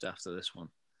 2 left after this one.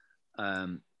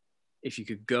 If you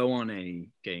could go on any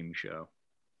game show,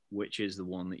 which is the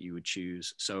one that you would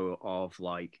choose? So of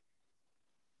like,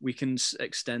 we can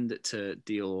extend it to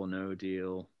Deal or No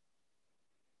Deal,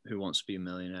 Who Wants to Be a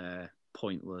Millionaire,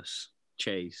 Pointless,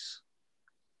 Chase.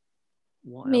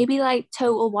 What Maybe else? like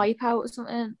Total Wipeout or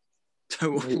something.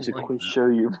 It's a quiz show,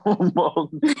 you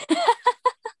mom.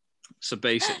 So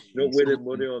basically, not winning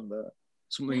money on that.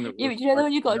 Something that. Yeah, but you know the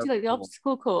one you got to do like the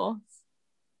obstacle course.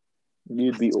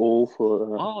 You'd be all for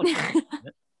that. Oh,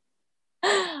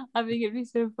 I think it'd be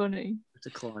so funny to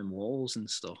climb walls and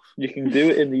stuff. You can do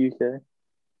it in the UK.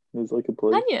 There's like a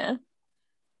place. Can you?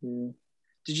 Yeah.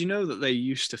 Did you know that they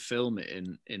used to film it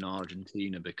in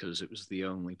Argentina because it was the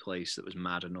only place that was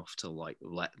mad enough to like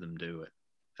let them do it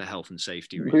for health and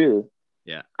safety reasons? Really?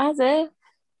 Yeah. As if.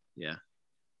 Yeah.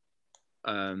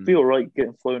 Be all right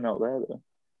getting flown out there though,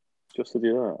 just to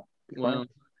do that. Well,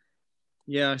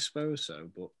 yeah, I suppose so,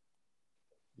 but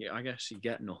yeah, I guess you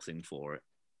get nothing for it.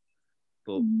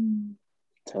 But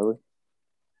Telly.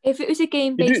 If it was a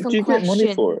game based on do you question, get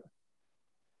money for it?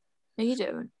 No, you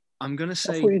don't. I'm gonna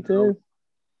say That's what you do.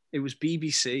 It was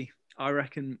BBC. I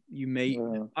reckon you may.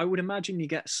 Yeah. I would imagine you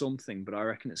get something, but I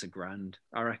reckon it's $1,000.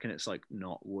 I reckon it's like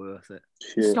not worth it.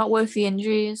 Shit. It's not worth the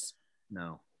injuries.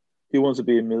 No. Who Wants to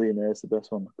Be a Millionaire is the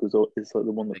best one because it's like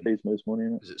the one that pays most money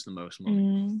in it. Because it's the most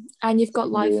money. And you've got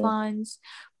lifelines.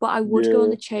 But I would go on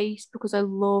the Chase because I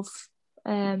love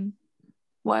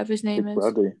whatever his name is.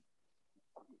 Brady.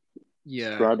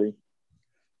 Yeah. Brady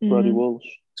Walsh.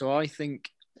 So I think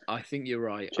you're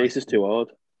right. Chase is too hard.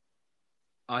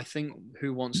 I think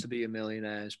Who Wants to Be a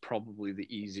Millionaire is probably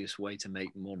the easiest way to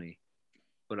make money.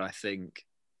 But I think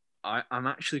I'm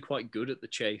actually quite good at the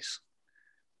Chase.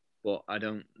 But I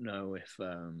don't know if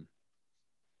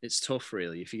it's tough,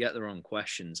 really. If you get the wrong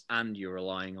questions and you're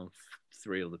relying on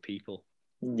 3 other people.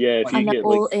 Yeah, if you get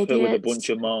like put with a bunch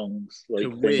of mongs, like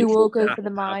who will go for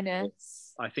the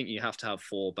minus. I think you have to have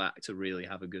 4 back to really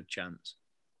have a good chance.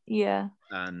 Yeah.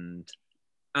 And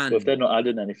but if they're not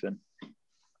adding anything.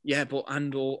 Yeah, but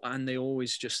and they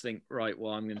always just think, right,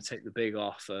 well, I'm going to take the big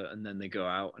offer, and then they go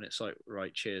out, and it's like,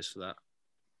 right, cheers for that.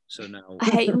 So now I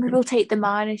hate when people take the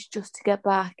minus just to get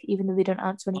back, even though they don't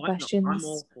answer any questions. I'm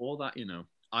all for that, you know.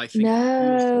 I think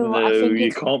I think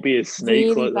you can't be a snake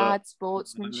really like bad that.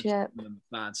 sportsmanship. I'm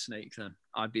a bad snake. Then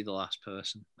I'd be the last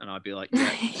person, and I'd be like,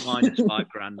 yeah, minus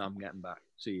 $5,000, I'm getting back.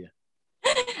 See you.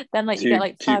 Then you get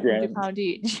like £500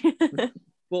 each.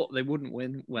 But they wouldn't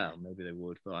win. Well, maybe they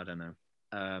would, but I don't know.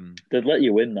 They'd let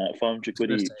you win that 500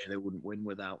 quid each. They wouldn't win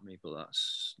without me, but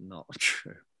that's not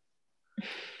true.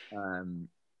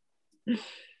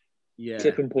 Yeah.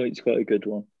 Tipping Point's quite a good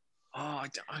one. Oh,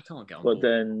 I can't get on. But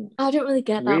then I don't really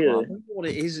get that really, I one. don't know what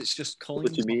it is. It's just calling.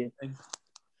 What do you mean?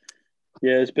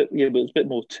 Yeah, but there's a bit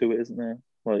more to it, isn't there?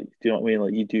 Like, do you know what I mean?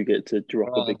 Like, you do get to drop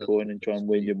a big coin and try and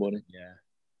win your money. Yeah.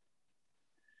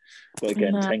 But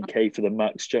again, No. 10k for the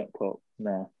max jackpot.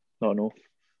 Nah, not enough.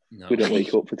 No, We don't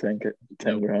wake up for 10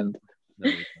 grand.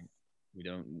 No, we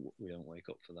don't. We don't wake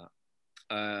up for that.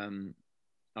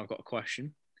 I've got a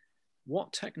question.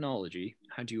 What technology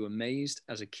had you amazed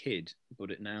as a kid, but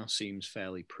it now seems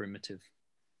fairly primitive?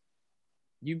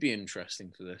 You'd be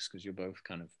interesting for this because you're both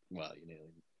kind of, well, you're nearly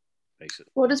basic.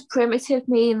 What does primitive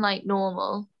mean, like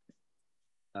normal?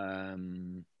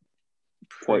 Quite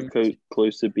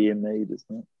close to being made, isn't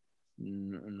it?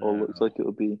 No. Or looks like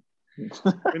it'll be.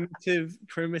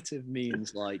 Primitive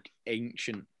means like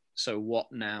ancient. So what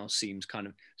now seems kind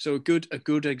of, so a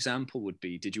good example would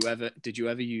be, did you ever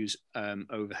use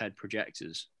overhead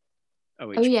projectors?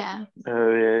 Oh yeah.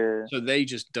 Oh yeah. So they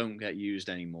just don't get used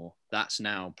anymore. That's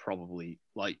now probably,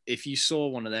 like, if you saw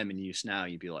one of them in use now,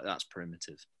 you'd be like, that's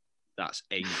primitive. That's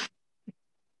ancient.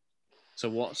 So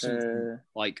what's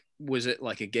like, was it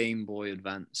like a Game Boy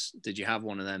Advance? Did you have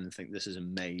one of them and think this is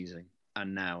amazing?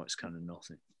 And now it's kind of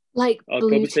nothing. Like I'd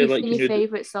probably say, Bluetooth like, for you your know,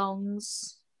 favourite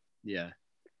songs. Yeah.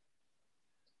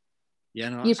 Yeah,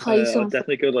 no, You play some I'd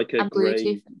definitely go like a and grey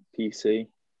Bluetooth. PC.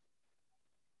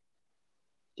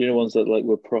 Do you know ones that like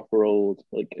were proper old,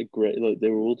 like a grey, like they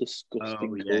were all disgusting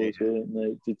colours, weren't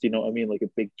they? Do you know what I mean? Like a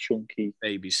big chunky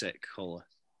baby sick colour.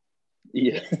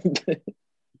 Yeah.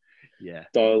 Yeah.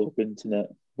 Dial-up internet,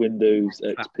 Windows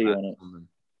XP on it.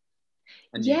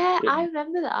 And yeah, I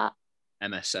remember that.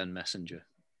 MSN Messenger.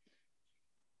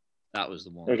 That was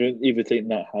the one. I don't even think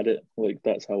that had it. Like,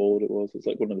 that's how old it was. It's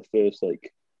like one of the first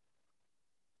like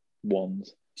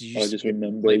ones. I just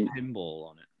remember play pinball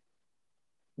on it.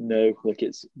 No, like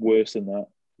it's worse than that.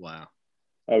 Wow.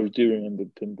 I do remember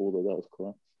pinball though. That was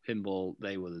class. Pinball,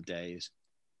 they were the days.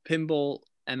 Pinball,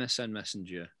 MSN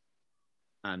Messenger,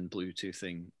 and Bluetooth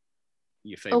thing.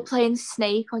 Your favorite? Or playing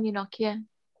Snake on your Nokia.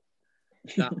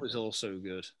 That was also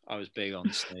good. I was big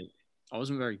on Snake. I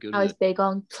wasn't very good. I was big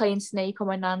on playing Snake on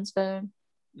my nan's phone.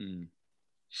 Mm.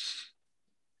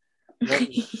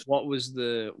 What was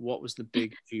the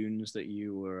big tunes that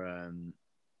you were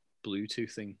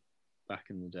Bluetoothing back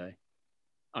in the day?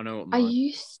 I know what I mine.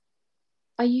 used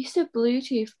to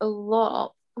Bluetooth a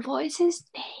lot. What is his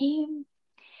name?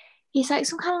 He's like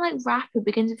some kind of like rapper,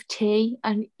 begins with T,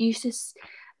 and used to,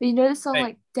 you know the song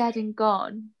like Dead and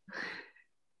Gone.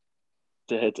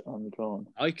 Dead and Gone.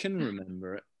 I can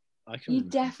remember it. You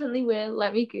definitely will.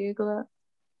 Let me Google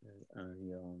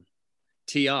it.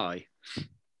 T.I.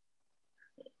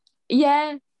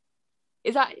 Yeah.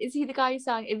 Is he the guy who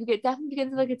sang it definitely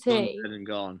begins with like a T? Dead and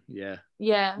Gone, yeah.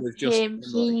 Yeah. Him,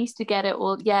 he used to get it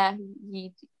all. Yeah,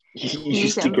 he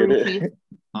used to get it.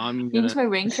 He was my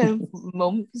ringtone for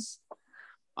months.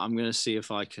 I'm gonna see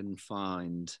if I can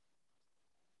find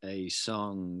a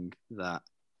song that.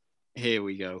 Here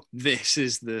we go. This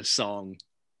is the song.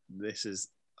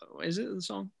 Is it the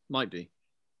song? Might be.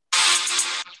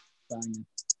 Bang.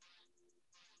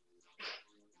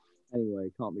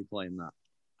 Anyway, can't be playing that.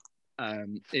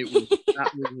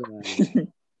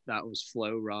 That was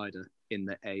Flow Rider in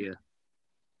the Air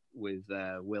with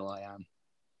Will I Am.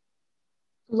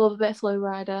 Love a bit of Flow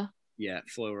Rider. Yeah,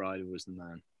 Flow Rider was the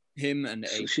man. Him and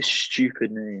Such a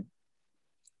stupid name.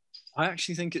 I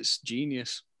actually think it's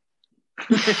genius.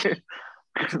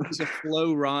 He's a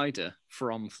Flow Rider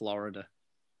from Florida.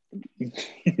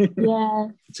 Yeah.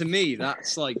 To me,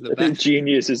 that's like the I think best.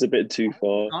 genius is a bit too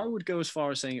far. I would go as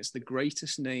far as saying it's the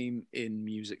greatest name in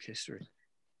music history.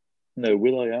 No,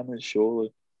 Will I Am is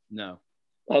surely. No.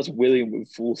 That's William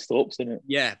with full stops in it.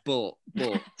 Yeah, but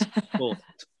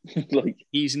like,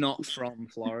 he's not from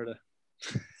Florida.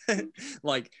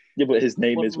 Like, yeah, but his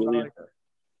name is William.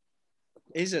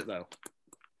 Is it though?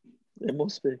 It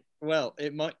must be. Well,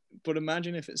 it might, but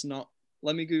imagine if it's not.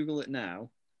 Let me Google it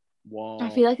now. Wow. I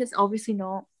feel like it's obviously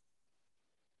not.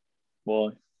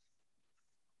 Why?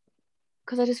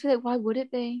 Because I just feel like, why would it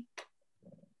be?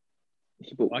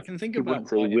 But I can think you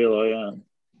about wouldn't say Will I Am.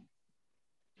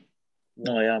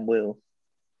 I am Will.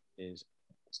 Is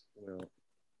Will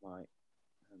my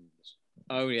hands?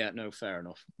 Oh yeah, no, fair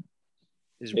enough.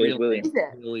 His real name is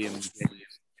William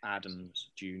Adams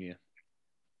Jr.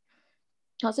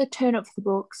 That's a turn up for the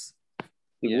books.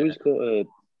 They've always got a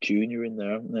junior in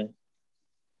there, haven't they?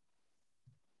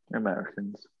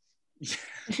 Americans. It's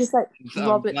just like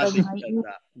Robert the Knight. I'm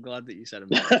glad that you said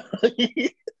American.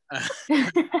 I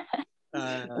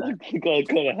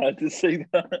kind of had to say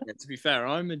that. Yeah, to be fair,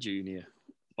 I'm a junior,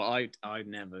 but I'd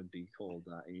never be called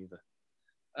that either.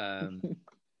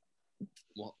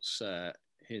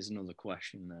 Here's another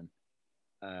question then.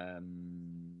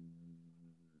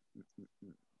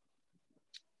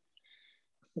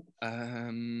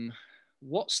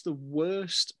 What's the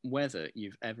worst weather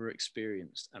you've ever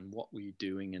experienced, and what were you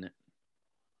doing in it?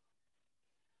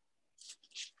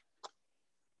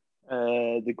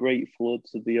 The Great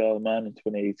Floods of the Isle of Man in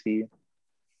 2018.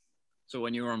 So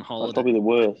when you were on That's holiday, probably the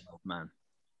worst. man.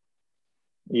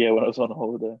 Yeah, when I was on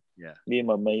holiday. Yeah. Me and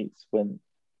my mates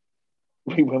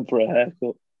we went for a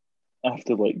haircut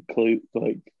after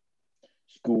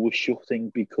school was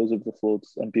shutting because of the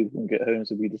floods and people couldn't get home,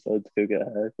 so we decided to go get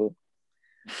a haircut.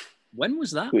 When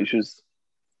was that? Which was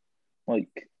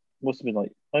must have been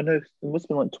I know it must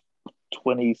have been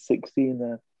 2016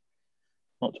 there,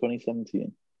 not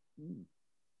 2017.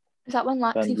 Is that when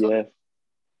Laxey And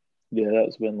yeah, that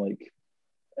was when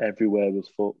everywhere was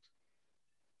fucked.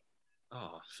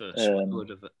 Oh, first would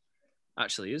have it.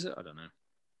 Actually, is it? I don't know.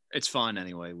 It's fine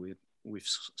anyway. We've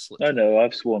slipped. I know.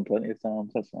 I've sworn plenty of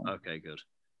times. That's fine. Okay, good.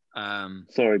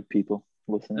 Sorry, people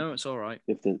listening. No, it's all right.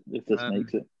 If this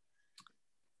makes it.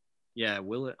 Yeah,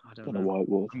 will it? I don't know why it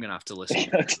was. I'm gonna have to listen.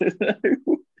 I don't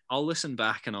know. I'll listen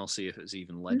back and I'll see if it's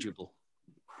even legible.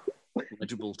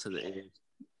 Legible to the ears.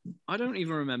 I don't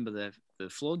even remember the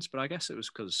floods, but I guess it was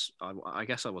because I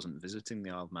guess I wasn't visiting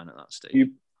the Isle of Man at that stage.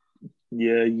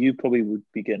 You probably would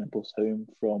be getting a bus home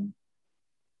from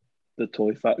the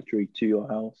toy factory to your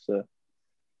house. So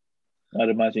I'd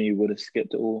imagine you would have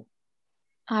skipped it all.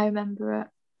 I remember it.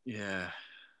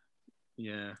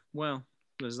 Yeah. Well,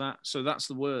 there's that. So that's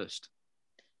the worst.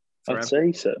 I'd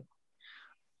say so.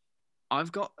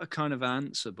 I've got a kind of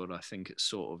answer, but I think it's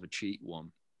sort of a cheat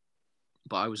one.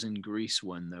 But I was in Greece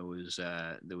when there was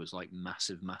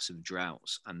massive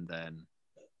droughts, and then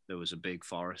there was a big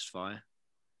forest fire,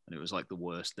 and it was the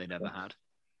worst they'd ever had,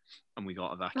 and we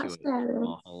got evacuated from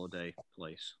our holiday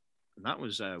place. And that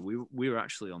was we were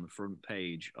actually on the front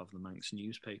page of the Manx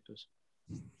newspapers.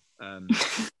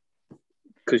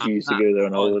 Because you used to go there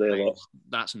on holiday a lot.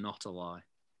 That's not a lie.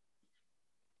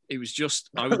 It was just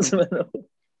I was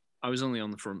only on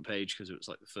the front page because it was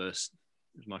it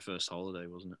was my first holiday,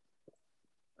 wasn't it?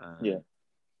 Yeah.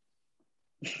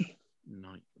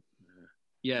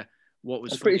 Yeah. What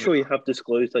was? I'm pretty sure you have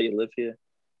disclosed that you live here.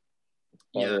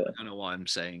 Yeah, I don't know why I'm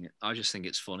saying it. I just think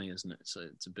it's funny, isn't it? So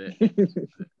it's a bit.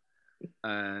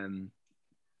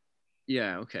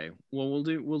 Yeah. Okay. Well,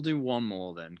 we'll do one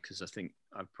more then, because I think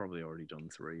I've probably already done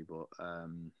three. But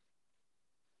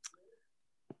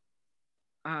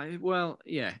well,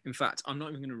 yeah. In fact, I'm not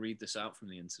even going to read this out from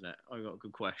the internet. I got a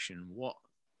good question.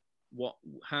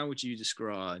 How would you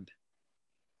describe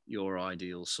your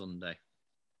ideal Sunday?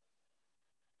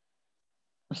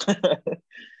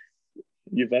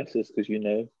 You've asked this because you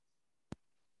know.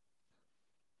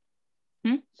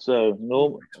 So,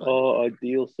 our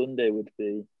ideal Sunday would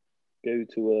be go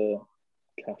to a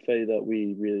cafe that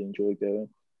we really enjoy going.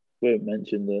 We won't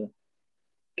mention the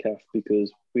cafe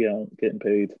because we aren't getting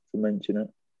paid to mention it.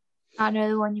 I know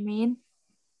the one you mean.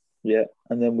 Yeah,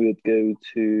 and then we would go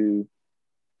to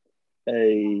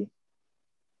a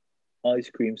ice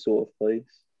cream sort of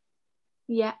place.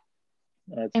 Yeah.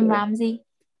 In Ramsey.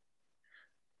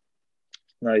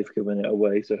 Now you've given it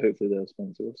away, so hopefully they'll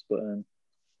sponsor us. But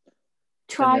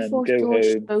try force George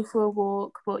to go for a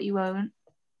walk, but you won't.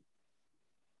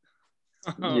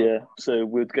 Yeah, so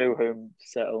we'd go home,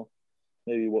 settle,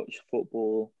 maybe watch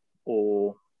football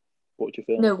or watch a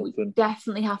film. No, we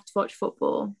definitely have to watch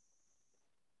football.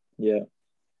 Yeah.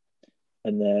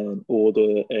 And then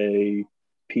order a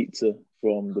pizza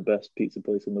from the best pizza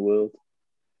place in the world.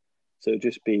 So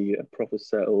just be a proper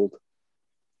settled.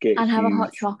 And have a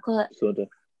hot chocolate. Soda.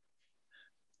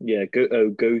 Yeah,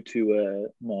 go to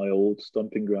my old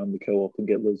stomping ground, the Co-op, and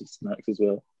get loads of snacks as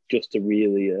well, just to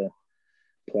really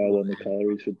plow on the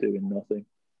calories for doing nothing.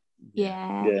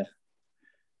 Yeah.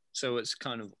 So it's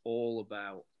kind of all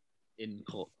about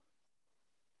input.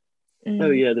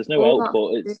 Oh yeah, there's no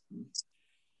output. It's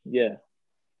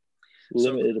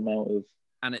limited amount of.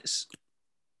 And it's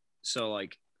so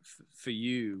for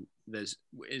you,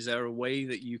 is there a way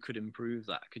that you could improve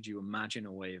that? Could you imagine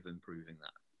a way of improving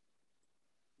that?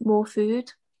 More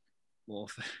food.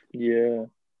 Yeah.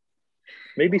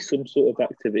 Maybe some sort of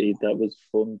activity that was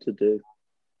fun to do.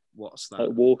 What's that?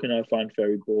 Like walking, I find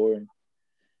very boring.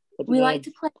 We like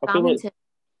to play badminton.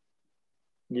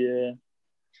 Yeah.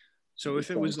 So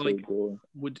if it was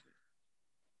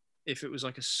if it was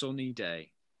a sunny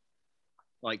day,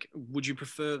 Like, would you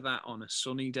prefer that on a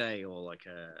sunny day or like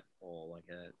a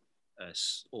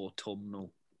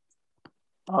autumnal?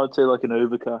 I would say like an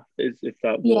overcast, if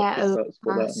that's what that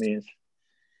overcast. means.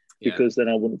 Yeah. Because then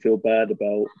I wouldn't feel bad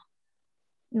about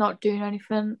Not doing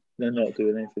anything. them not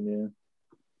doing anything. Yeah.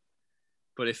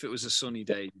 But if it was a sunny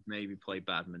day, you'd maybe play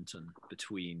badminton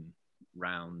between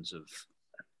rounds of,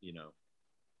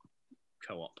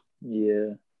 co-op.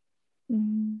 Yeah.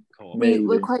 Co-op.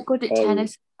 We're quite good at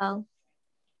tennis as well.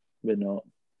 We're not.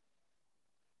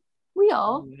 We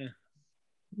are.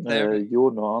 Yeah.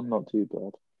 You're not. I'm not too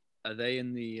bad. Are they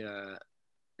in the?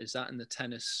 Is that in the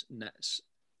tennis nets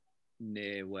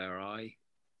near where I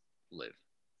live?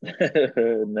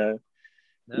 No.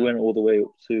 We went all the way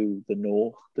up to the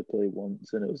north to play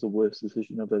once, and it was the worst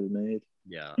decision I've ever made.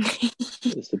 Yeah.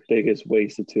 It's the biggest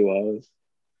waste of 2 hours.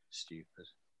 Stupid.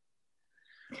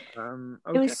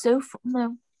 It was so fun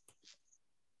though.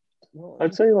 Well,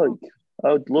 I'd say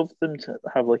I would love them to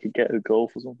have like a ghetto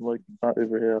golf or something like that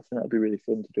over here. I think that'd be really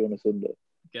fun to do on a Sunday.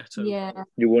 Ghetto. Yeah.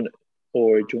 You wouldn't,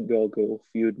 or a junkyard golf.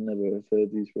 You'd never have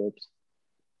heard these Robs.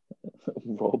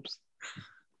 Robs.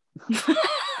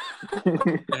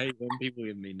 I hate when people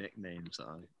give me nicknames that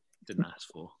I didn't ask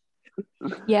for.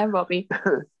 Yeah, Robbie.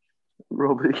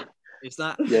 Robbie. Is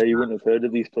that? Yeah, you wouldn't have heard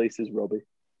of these places, Robbie.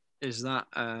 Is that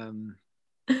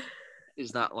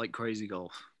like Crazy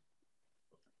Golf?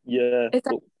 Yeah. It's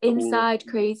like inside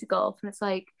Crazy Golf, and it's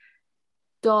like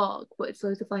dark, but it's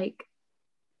loads of like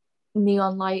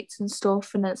neon lights and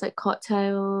stuff, and it's like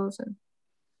cocktails and.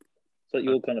 It's like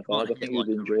your kind of vibe. I think you'd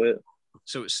enjoy it.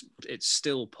 So it's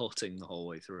still putting the whole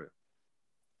way through.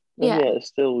 Well, yeah, it's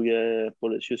still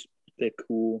but it's just they're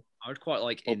cool. I would quite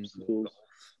like indoor golf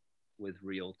with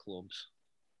real clubs.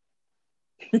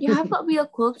 You have got real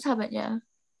clubs, haven't you?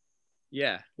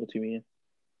 Yeah. What do you mean?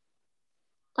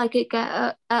 Like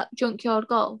at Junkyard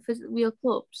Golf, is it real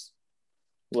clubs?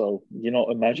 Well, you're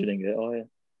not imagining it, are you?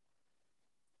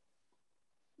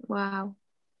 Wow.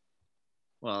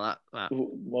 Well,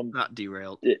 that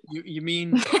derailed. You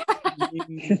mean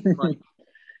like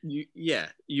you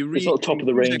really, it's not top of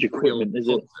the range equipment, is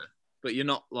it? But you're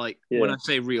not like when I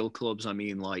say real clubs, I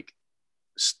mean like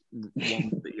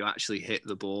one that you actually hit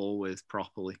the ball with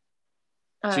properly.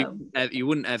 So you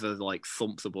wouldn't ever like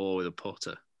thump the ball with a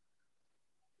putter.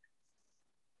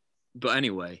 But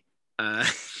anyway,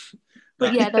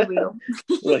 but yeah, they're real.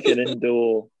 Like an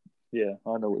indoor. Yeah,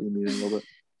 I know what you mean, Robert.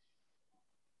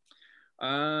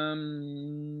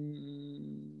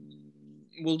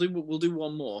 We'll do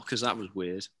one more because that was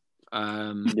weird.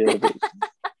 Yeah, but...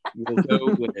 we'll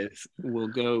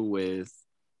go with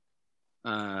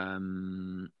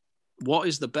what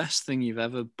is the best thing you've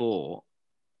ever bought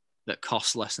that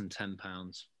costs less than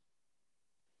 £10?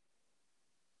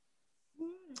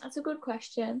 That's a good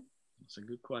question. That's a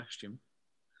good question.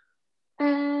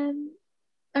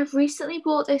 I've recently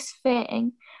bought this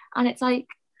thing, and it's like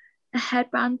a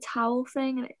headband towel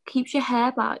thing, and it keeps your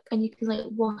hair back, and you can like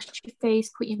wash your face,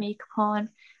 put your makeup on,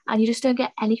 and you just don't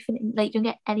get anything, like you don't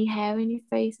get any hair in your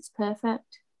face. It's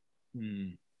perfect.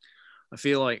 I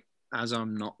feel like as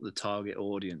I'm not the target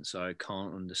audience, I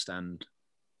can't understand.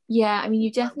 Yeah, I mean,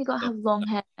 you definitely got to have long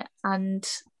hair and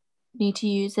need to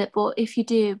use it, but if you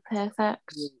do,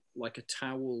 perfect. Like a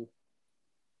towel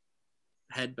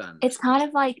headband. It's kind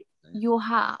of like your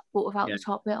hat, but without the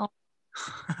top bit on.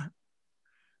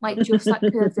 Like just like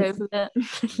curves over it.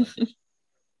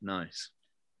 Nice.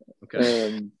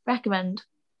 Okay. Recommend.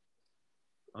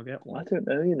 I'll get one. I don't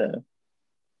know, you know.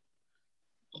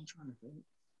 I'm trying to think.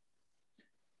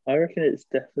 I reckon it's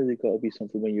definitely got to be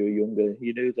something when you were younger.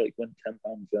 You know, like when £10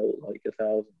 felt like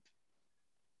 1,000.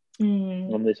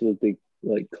 And this was a big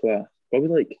like class. Probably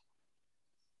like.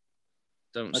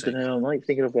 I don't know. I'm like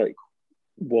thinking of like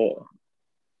what.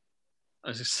 I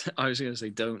was going to say,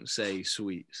 don't say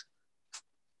sweets.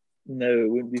 No, it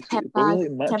wouldn't be sweet. Probably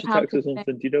like match attacks or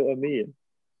something. Do you know what I mean?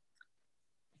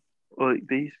 Like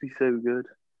they used to be so good.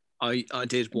 I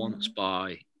did once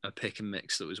buy a pick and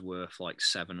mix that was worth like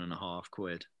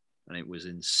 £7.50, and it was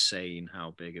insane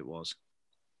how big it was.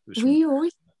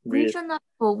 We've done that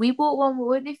before. We bought one,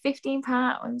 weren't it,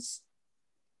 £15?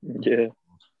 Yeah,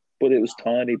 but it was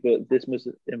tiny. But this was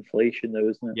inflation, though,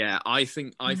 isn't it? Yeah, I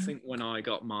think when I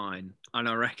got mine, and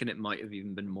I reckon it might have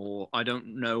even been more. I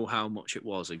don't know how much it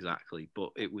was exactly,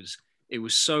 but it was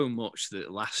so much that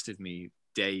it lasted me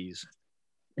days,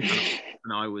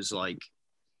 and I was like,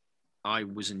 I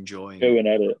was enjoying going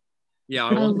at it. Yeah,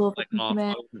 I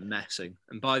wasn't messing,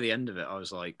 and by the end of it, I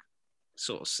was like,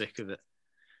 sort of sick of it.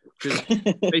 Because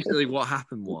basically, what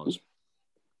happened was,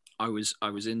 I was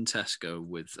in Tesco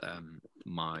with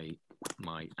my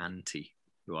auntie,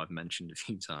 who I've mentioned a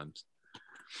few times,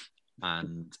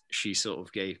 and she sort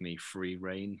of gave me free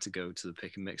reign to go to the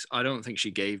pick and mix. I don't think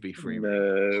she gave me free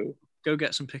reign. No. Go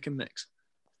get some pick and mix.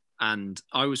 And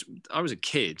I was a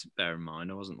kid, bear in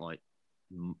mind. I wasn't like,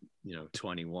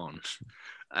 21.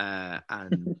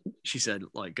 And she said,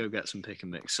 like, go get some pick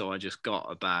and mix. So I just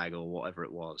got a bag or whatever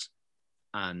it was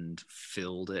and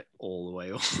filled it all the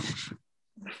way up.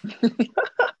 To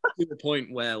the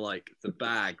point where, like, the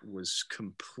bag was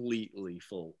completely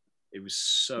full. It was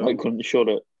so... I couldn't shut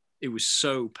it. It was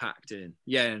so packed in.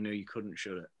 Yeah, no, you couldn't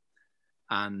shut it.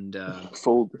 And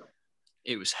Full.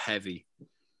 it was heavy.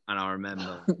 And I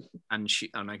remember, and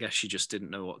I guess she just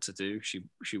didn't know what to do.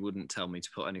 She wouldn't tell me to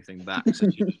put anything back, so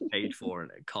she just paid for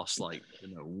it. It cost like,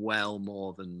 well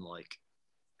more than like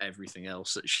everything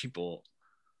else that she bought.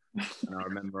 And I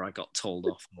remember I got told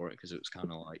off for it because it was kind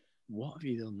of like, what have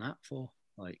you done that for?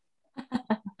 Like,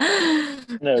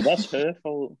 no, that's her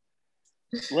fault.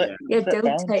 Don't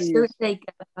take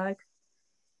a bag.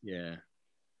 Yeah.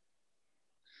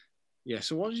 Yeah.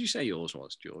 So what did you say yours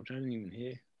was, George? I didn't even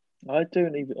hear. I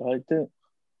don't.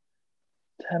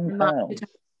 £10.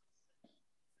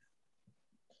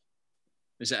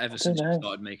 Is it ever since you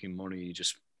started making money, you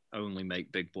just only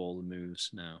make big baller moves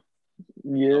now?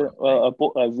 Yeah, well,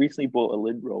 I recently bought a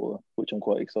lid roller, which I'm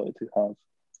quite excited to have,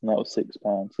 and that was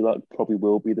 £6. So that probably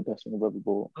will be the best thing I've ever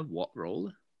bought. A what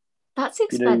roller? That's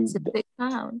expensive,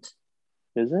 £6.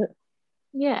 Is it?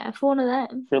 Yeah, for one of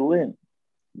them. For a lint.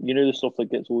 You know the stuff that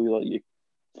gets all your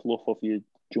fluff off your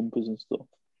jumpers and stuff?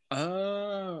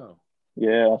 Oh.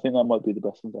 Yeah, I think that might be the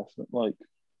best investment. Like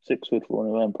 £6 for one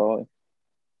of them, probably.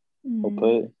 Or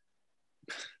pay.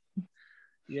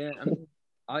 Yeah, I mean,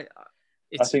 I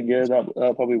think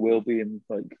that probably will be in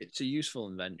like. It's a useful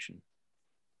invention.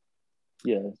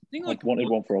 Yeah, I think I've wanted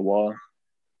one for a while.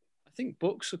 I think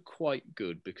books are quite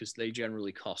good because they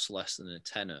generally cost less than a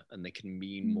tenner and they can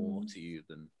mean more to you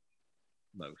than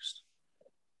most.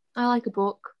 I like a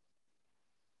book.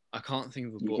 I can't think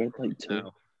of a book right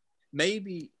now.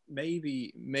 Maybe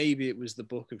it was the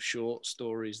book of short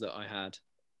stories that I had,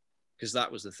 because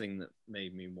that was the thing that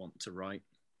made me want to write.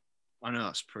 I know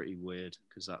that's pretty weird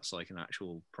because that's like an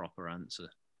actual proper answer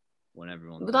when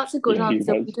everyone. But that's a good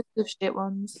answer. We just have shit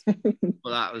ones.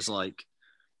 Well, that was like,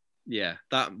 yeah,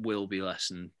 that will be less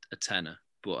than a tenner,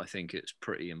 but I think it's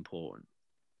pretty important.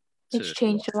 It's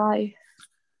changed your life.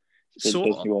 Sort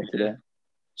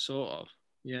of,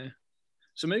 yeah.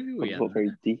 So maybe we end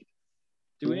very deep.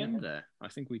 Do we end there? I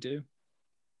think we do.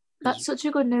 That's such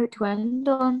a good note to end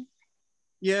on.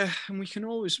 Yeah, and we can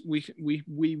always we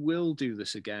will do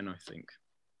this again, I think.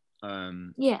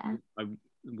 Yeah. I've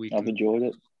enjoyed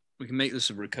it. We can make this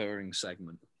a recurring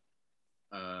segment.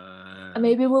 And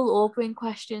maybe we'll all bring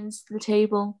questions to the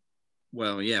table.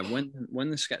 Well, yeah,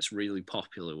 when this gets really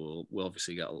popular, we'll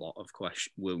obviously get a lot of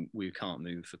questions. We can't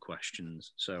move for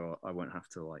questions, so I won't have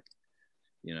to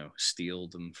steal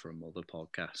them from other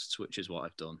podcasts, which is what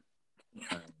I've done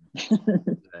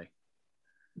today.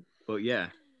 But yeah,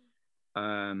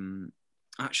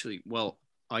 actually, well,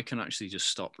 I can actually just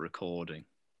stop recording,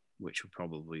 which would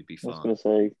probably be fine. I was going to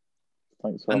say,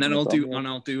 thanks. And then I'll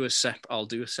do a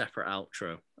separate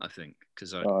outro, I think,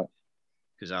 because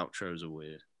outros are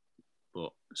weird.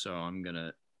 But so I'm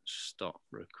gonna stop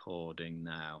recording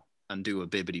now and do a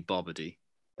bibbidi bobbidi.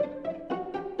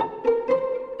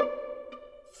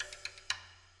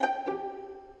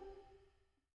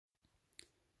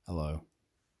 Hello.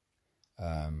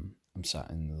 I'm sat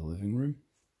in the living room.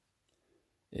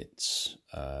 It's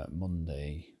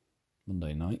Monday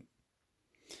night,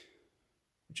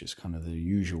 which is kind of the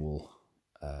usual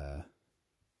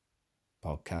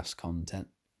podcast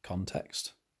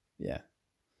context. Yeah,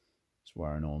 it's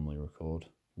where I normally record,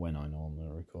 when I normally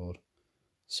record.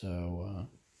 So,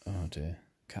 oh dear,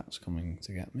 cat's coming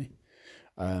to get me.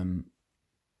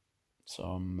 So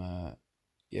I'm, I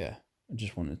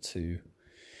just wanted to,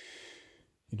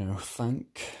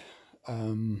 thank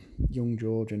young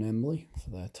George and Emily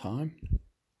for their time.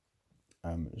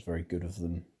 It was very good of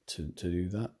them to do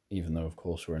that, even though, of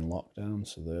course, we're in lockdown,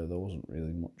 so there wasn't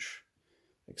really much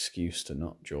excuse to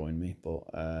not join me, but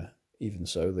even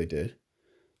so, they did.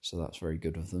 So that's very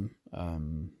good of them.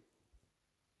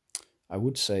 I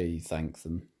would say thank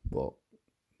them, but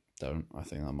don't. I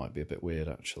think that might be a bit weird,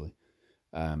 actually.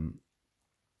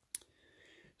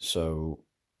 So,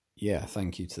 yeah,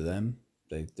 thank you to them.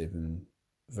 They've been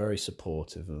very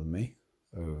supportive of me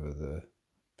over the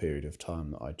period of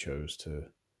time that I chose to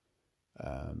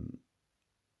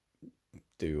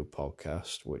do a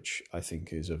podcast, which I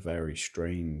think is a very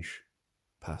strange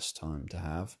pastime to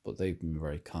have, but they've been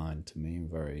very kind to me and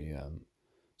very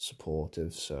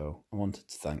supportive, so I wanted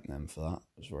to thank them for that.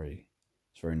 It's very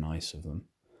nice of them.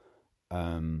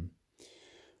 I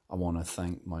want to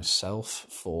thank myself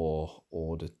for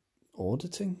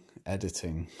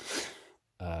editing,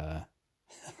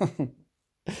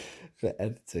 for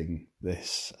editing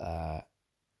this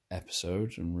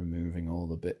episode and removing all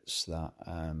the bits that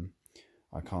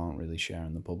I can't really share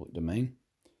in the public domain.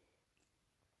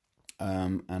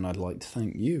 And I'd like to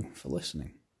thank you for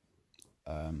listening.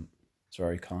 It's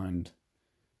very kind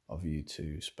of you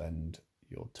to spend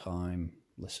your time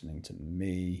listening to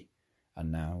me and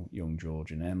now young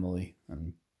George and Emily,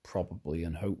 and probably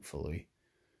and hopefully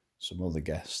some other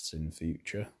guests in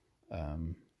future.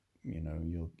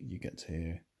 You get to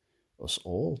hear us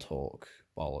all talk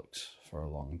bollocks for a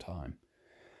long time.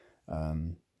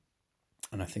 And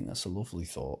I think that's a lovely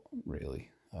thought, really.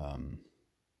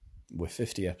 We're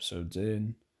 50 episodes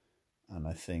in, and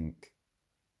I think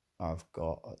I've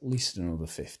got at least another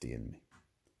 50 in me.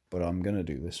 But I'm going to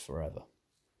do this forever.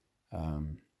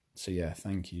 So yeah,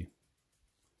 thank you.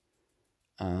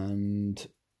 And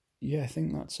yeah, I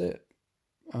think that's it.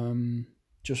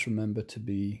 Just remember to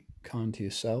be kind to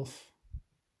yourself,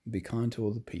 be kind to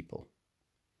other people.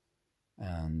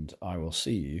 And I will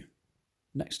see you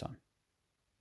next time.